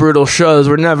 violent, brutal shows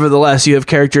where nevertheless you have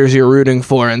characters you're rooting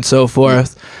for and so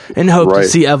forth, and hope to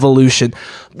see evolution.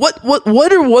 What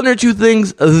are 1 or 2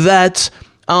 things that...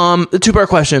 the 2-part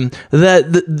question that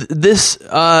this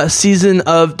season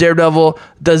of Daredevil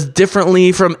does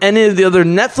differently from any of the other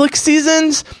Netflix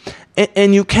seasons,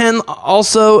 and you can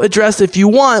also address, if you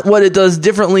want, what it does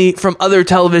differently from other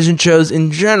television shows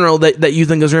in general that you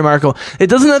think is remarkable. It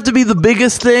doesn't have to be the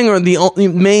biggest thing or the only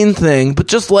main thing, but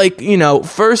just like,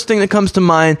 first thing that comes to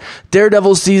mind,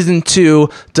 Daredevil season 2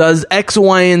 does X,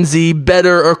 Y, and Z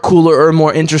better or cooler or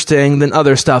more interesting than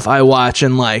other stuff I watch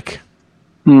and like.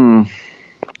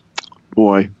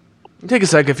 Boy. Take a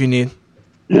sec if you need.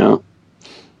 Yeah.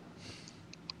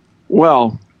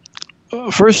 Well,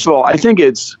 first of all, I think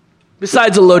it's...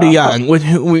 Besides Elodie Young, which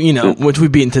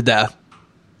we've beaten to death.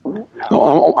 I'm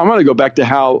going to go back to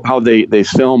how they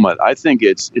film it. I think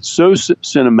it's so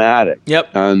cinematic.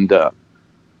 Yep. And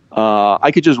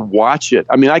I could just watch it.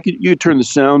 I mean, you could turn the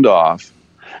sound off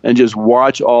and just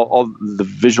watch all the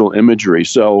visual imagery.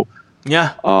 So,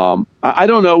 yeah. I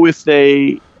don't know if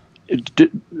they...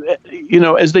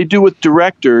 as they do with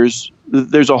directors,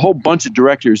 there's a whole bunch of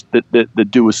directors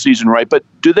that do a season right, but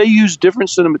do they use different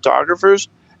cinematographers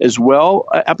as well,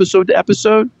 episode to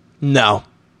episode? No.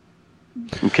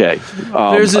 Okay.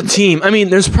 There's a team. I mean,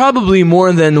 there's probably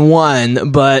more than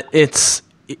one, but it's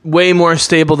way more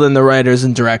stable than the writers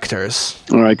and directors.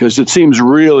 All right, because it seems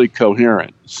really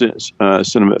coherent,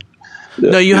 cinema.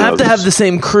 No, you have to have the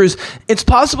same crews. It's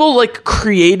possible, like,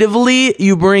 creatively,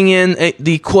 you bring in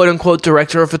the quote-unquote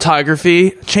director of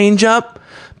photography change up,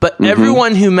 but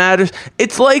everyone who matters...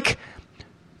 It's like,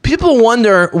 people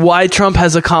wonder why Trump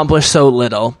has accomplished so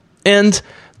little. And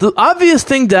the obvious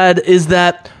thing, Dad, is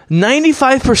that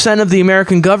 95% of the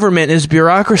American government is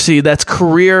bureaucracy that's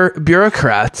career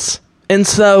bureaucrats. And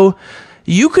so...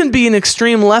 you can be an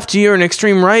extreme lefty or an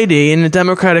extreme righty in a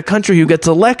democratic country who gets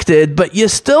elected, but you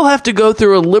still have to go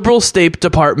through a liberal State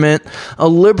Department, a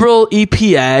liberal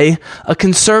EPA, a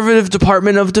conservative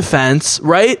Department of Defense,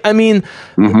 right? I mean,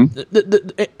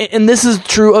 and this is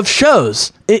true of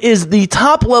shows. It is the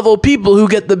top level people who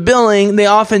get the billing. They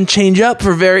often change up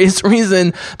for various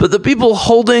reasons, but the people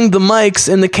holding the mics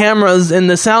and the cameras and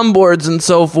the soundboards and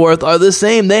so forth are the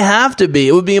same. They have to be.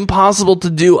 It would be impossible to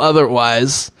do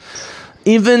otherwise.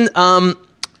 Even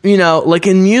like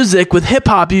in music with hip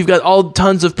hop, you've got all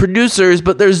tons of producers,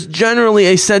 but there's generally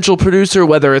a central producer,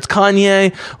 whether it's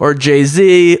Kanye or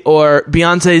Jay-Z or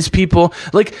Beyonce's people.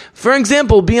 Like, for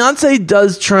example, Beyonce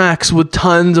does tracks with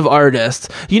tons of artists.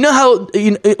 You know how,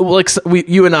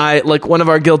 you and I, like, one of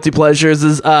our guilty pleasures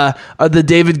is are the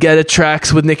David Guetta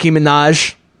tracks with Nicki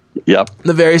Minaj. Yep.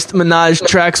 The various Minaj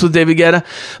tracks with David Guetta.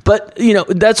 But,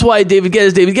 that's why David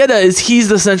Guetta is he's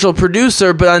the central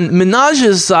producer. But on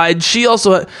Minaj's side, she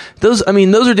also, those are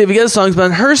David Guetta songs, but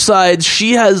on her side,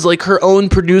 she has like her own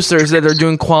producers that are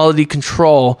doing quality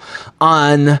control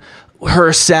on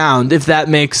her sound, if that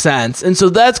makes sense. And so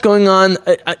that's going on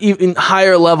even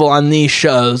higher level on these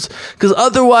shows, because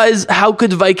otherwise how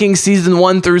could Vikings season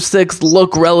 1 through 6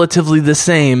 look relatively the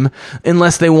same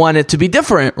unless they want it to be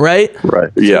different, right?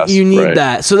 Right. So yes, you need right.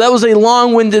 that. So that was a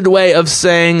long-winded way of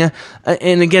saying,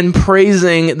 and again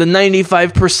praising the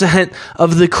 95%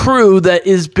 of the crew that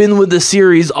has been with the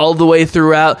series all the way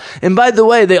throughout. And by the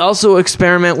way, they also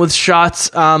experiment with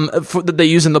shots that they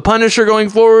use in The Punisher going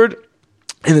forward,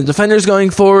 and the Defenders going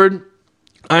forward,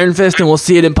 Iron Fist, and we'll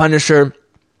see it in Punisher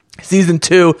Season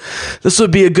 2. This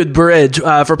would be a good bridge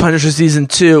for Punisher Season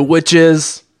 2, which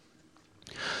is,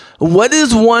 what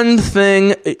is one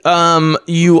thing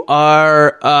you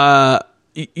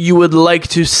would like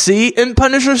to see in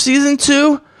Punisher Season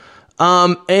 2?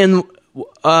 Well,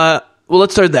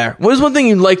 let's start there. What is one thing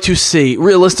you'd like to see,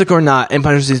 realistic or not, in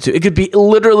Punisher Season 2? It could be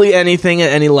literally anything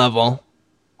at any level.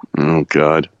 Oh,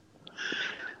 God.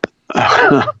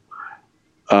 I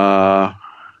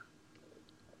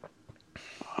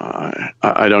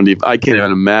can't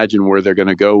even imagine where they're going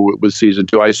to go with season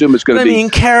 2. I assume it's going to be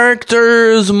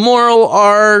characters, moral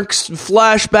arcs,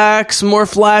 flashbacks, more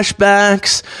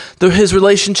flashbacks, his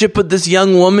relationship with this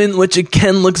young woman, which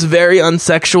again looks very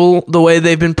unsexual the way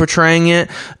they've been portraying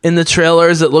it in the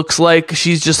trailers. It looks like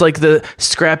she's just like the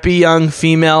scrappy young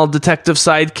female detective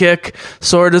sidekick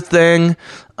sort of thing.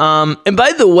 And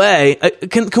by the way,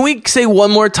 can we say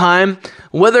one more time,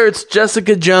 whether it's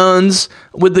Jessica Jones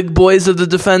with the boys of the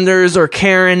Defenders or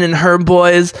Karen and her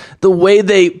boys, the way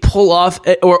they pull off,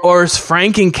 or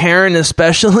Frank and Karen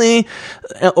especially,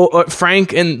 or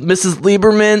Frank and Mrs.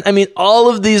 Lieberman. I mean, all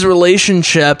of these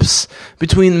relationships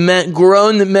between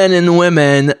grown men and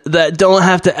women that don't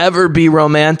have to ever be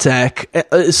romantic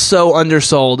is so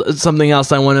undersold. It's something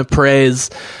else I want to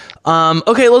praise.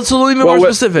 Okay, let me be more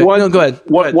specific. Go ahead.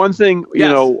 One thing,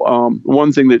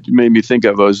 one thing that made me think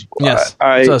of was, yes, that's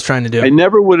what I was trying to do. I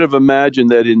never would have imagined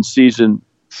that in season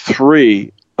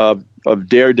 3 of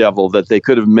Daredevil that they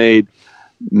could have made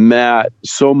Matt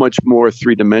so much more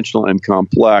three-dimensional and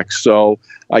complex. So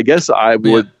I guess I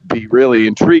would be really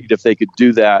intrigued if they could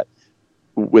do that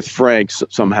with Frank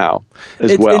somehow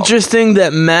as well. It's interesting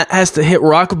that Matt has to hit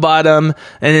rock bottom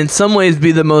and in some ways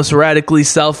be the most radically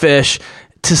selfish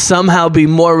to somehow be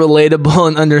more relatable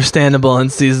and understandable in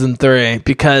season 3,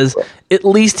 because at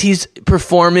least he's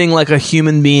performing like a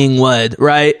human being would,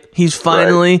 right? He's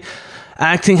finally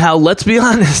acting how, let's be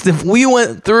honest, if we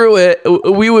went through it,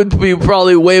 we would be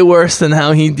probably way worse than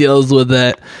how he deals with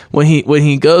it when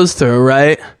he goes through,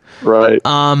 right? Right.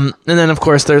 And then of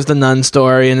course there's the nun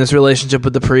story and his relationship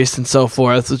with the priest and so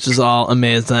forth, which is all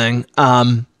amazing.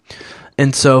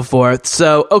 And so forth.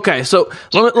 So, okay. So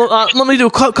let me do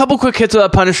a couple quick hits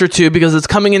about Punisher 2, because it's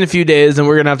coming in a few days and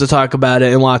we're going to have to talk about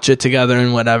it and watch it together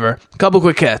and whatever. Couple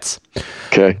quick hits.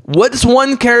 Okay. What's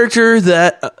one character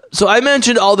that... so I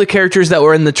mentioned all the characters that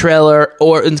were in the trailer,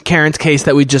 or in Karen's case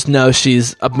that we just know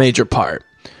she's a major part.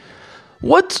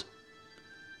 What...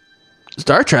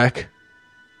 Star Trek?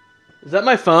 Is that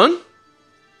my phone?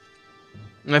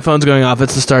 My phone's going off.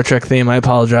 It's the Star Trek theme. I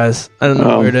apologize. I don't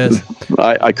know where it is.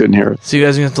 I couldn't hear it. So you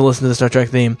guys are going to have to listen to the Star Trek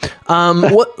theme.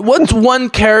 What's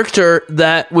one character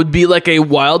that would be like a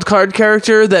wild card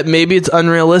character that maybe it's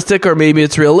unrealistic or maybe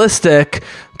it's realistic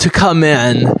to come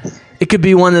in? It could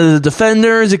be one of the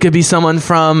Defenders. It could be someone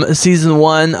from season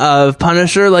 1 of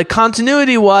Punisher. Like,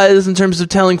 continuity-wise, in terms of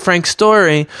telling Frank's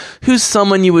story, who's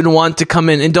someone you would want to come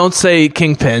in? And don't say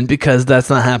Kingpin, because that's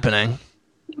not happening.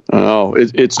 Oh,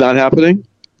 it's not happening?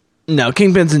 No,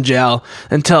 Kingpin's in jail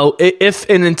until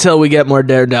we get more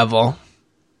Daredevil.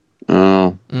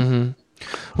 Oh. Mm-hmm.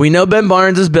 We know Ben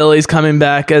Barnes as Billy's coming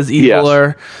back as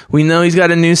Eviler. Yes. We know he's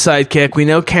got a new sidekick. We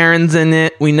know Karen's in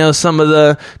it. We know some of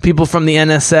the people from the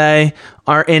NSA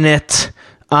are in it.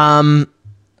 I'm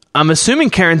assuming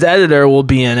Karen's editor will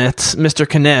be in it, Mr.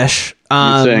 Kanish.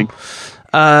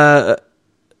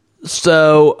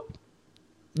 So...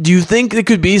 do you think it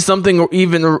could be something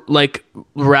even like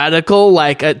radical,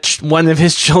 like one of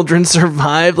his children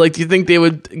survived? Like, do you think they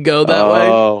would go that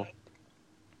way?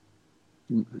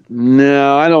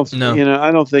 No, I don't. No.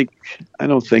 I don't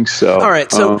think so. All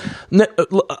right, so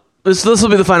this will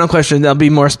be the final question. I'll be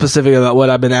more specific about what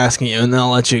I've been asking you, and then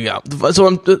I'll let you go. So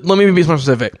let me be more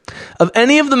specific. Of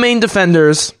any of the main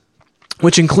defenders,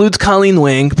 which includes Colleen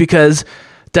Wing, because,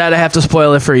 Dad, I have to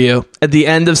spoil it for you. At the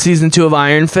end of season 2 of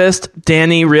Iron Fist,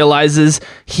 Danny realizes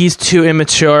he's too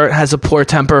immature, has a poor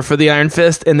temper for the Iron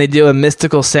Fist, and they do a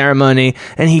mystical ceremony,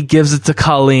 and he gives it to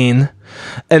Colleen.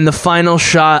 And the final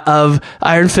shot of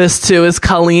Iron Fist 2 is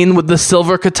Colleen with the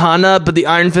silver katana, but the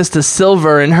Iron Fist is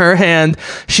silver in her hand.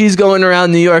 She's going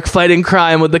around New York fighting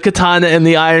crime with the katana and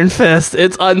the Iron Fist.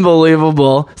 It's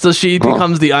unbelievable. So she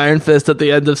becomes the Iron Fist at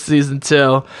the end of season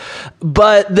 2.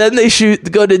 But then they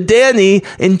go to Danny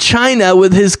in China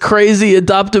with his crazy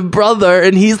adoptive brother,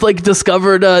 and he's like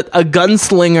discovered a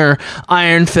gunslinger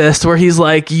Iron Fist, where he's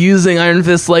like using Iron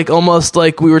Fist like almost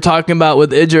like we were talking about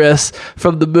with Idris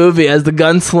from the movie as the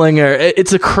gunslinger.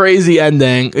 It's a crazy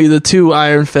ending, the 2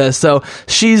 Iron Fists. So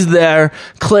she's there.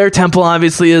 Claire Temple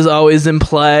obviously is always in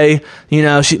play.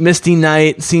 Misty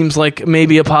Knight seems like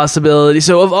maybe a possibility.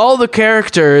 So of all the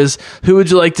characters, who would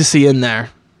you like to see in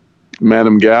there?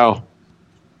 Madame Gao.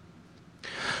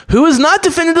 Who is not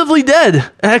definitively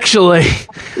dead, actually.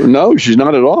 No, she's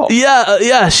not at all.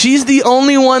 Yeah, she's the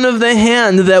only one of the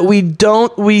hand that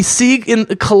we see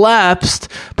collapsed,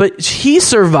 but he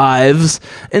survives.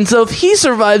 And so if he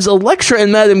survives, Elektra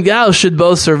and Madame Gao should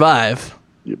both survive.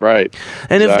 Right.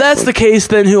 And if that's the case,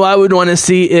 then who I would want to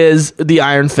see is the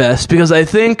Iron Fist, because I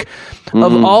think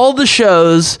of all the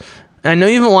shows, I know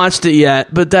you haven't watched it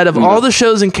yet, but that of all the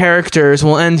shows and characters,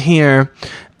 we'll end here,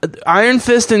 Iron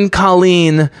Fist and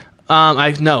Colleen,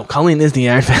 Colleen is the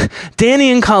Iron Fist.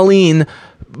 Danny and Colleen,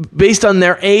 based on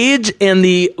their age and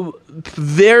the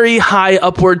very high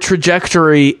upward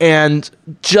trajectory and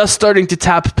just starting to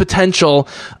tap potential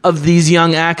of these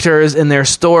young actors and their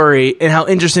story and how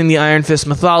interesting the Iron Fist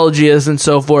mythology is and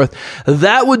so forth,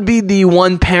 that would be the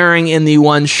one pairing in the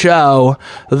one show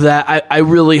that I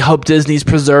really hope Disney's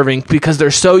preserving, because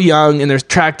they're so young and they're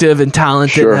attractive and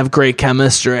talented and have great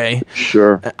chemistry.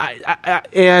 Sure.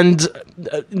 And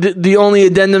the only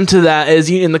addendum to that is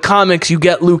in the comics you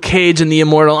get Luke Cage and the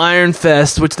Immortal Iron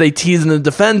Fist, which they tease in the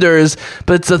Defenders,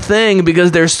 but it's a thing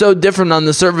because they're so different on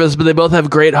the surface, but they both have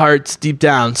great hearts deep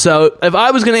down. So if I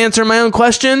was going to answer my own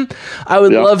question, I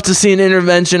would love to see an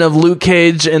intervention of Luke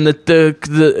Cage and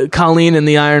the Colleen and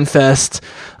the Iron Fist.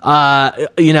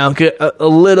 Get a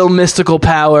little mystical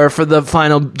power for the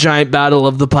final giant battle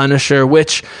of the Punisher,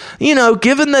 which,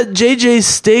 given that JJ's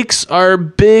stakes are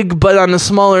big but on a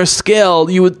smaller scale,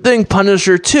 you would think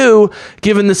Punisher 2,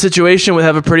 given the situation, would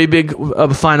have a pretty big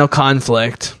final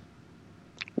conflict.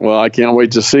 Well, I can't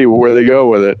wait to see where they go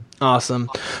with it. Awesome.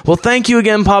 Well, thank you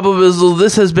again, Papa Bizzle.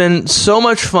 This has been so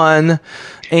much fun.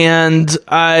 And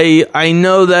I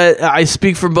know that I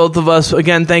speak for both of us,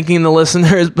 again, thanking the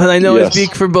listeners, but I know I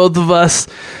speak for both of us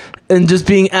and just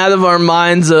being out of our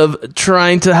minds of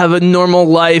trying to have a normal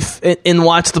life and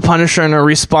watch The Punisher in a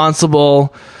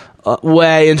responsible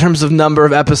way in terms of number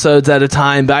of episodes at a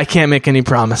time, but I can't make any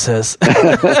promises.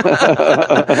 Because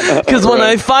when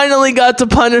I finally got to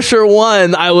Punisher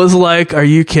 1, I was like, are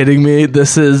you kidding me?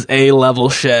 This is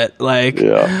A-level shit.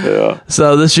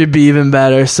 So this should be even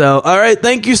better. So, all right,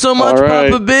 thank you so much,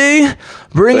 Papa B.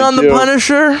 Bring on the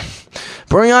Punisher.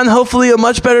 Bring on, hopefully, a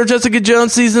much better Jessica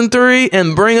Jones Season 3,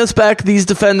 and bring us back these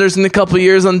Defenders in a couple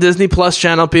years on Disney Plus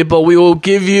channel, people. We will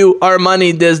give you our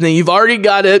money, Disney. You've already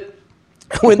got it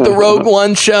with the Rogue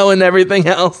One show and everything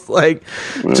else.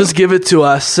 Just give it to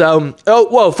us. So,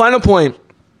 final point.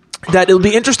 That it'll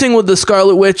be interesting with the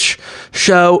Scarlet Witch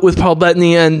show with Paul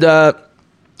Bettany and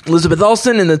Elizabeth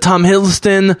Olsen, and the Tom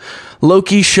Hiddleston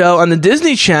Loki show on the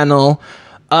Disney Channel.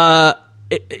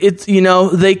 It's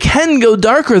they can go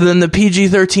darker than the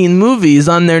PG-13 movies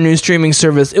on their new streaming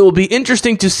service. It will be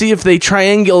interesting to see if they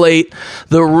triangulate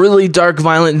the really dark,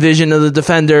 violent vision of the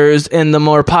Defenders and the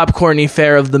more popcorny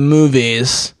fare of the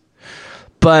movies.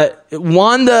 But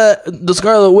Wanda, the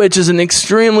Scarlet Witch, is an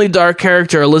extremely dark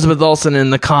character, Elizabeth Olsen, in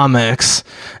the comics.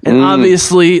 And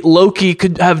obviously, Loki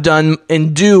could have done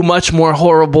and do much more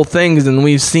horrible things than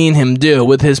we've seen him do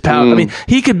with his power. I mean,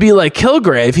 he could be like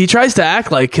Kilgrave. He tries to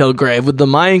act like Kilgrave with the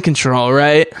mind control,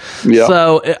 right? Yeah.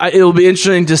 So it'll be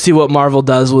interesting to see what Marvel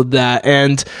does with that.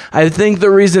 And I think the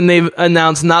reason they've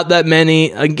announced not that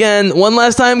many, again, one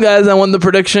last time, guys, I want the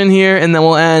prediction here, and then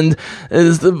we'll end,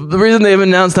 is the reason they've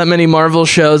announced that many Marvel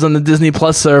shows on the Disney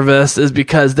Plus service is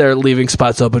because they're leaving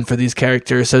spots open for these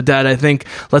characters. So, Dad, I think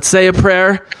let's say a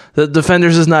prayer. The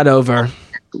Defenders is not over.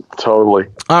 Totally.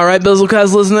 All right,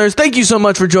 Bizzlecast listeners, thank you so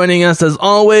much for joining us as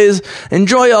always.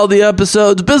 Enjoy all the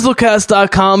episodes.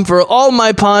 Bizzlecast.com for all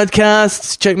my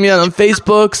podcasts. Check me out on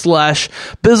Facebook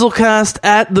 /Bizzlecast,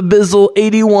 at the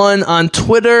Bizzle81 on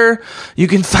Twitter. You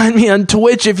can find me on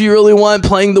Twitch if you really want,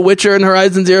 playing The Witcher and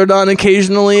Horizon Zero Dawn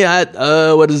occasionally at,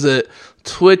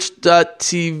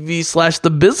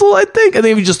 twitch.tv/thebizzle, I think if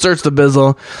you just search the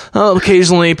Bizzle. I'll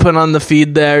occasionally put on the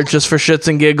feed there just for shits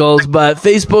and giggles, but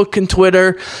Facebook and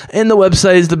Twitter and the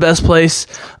website is the best place.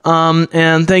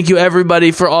 And thank you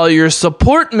everybody for all your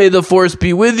support. May the force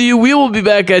be with you. We will be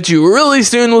back at you really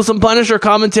soon with some Punisher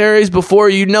commentaries before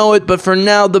you know it, but for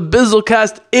now, the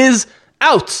Bizzlecast is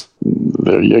out.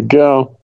 There you go.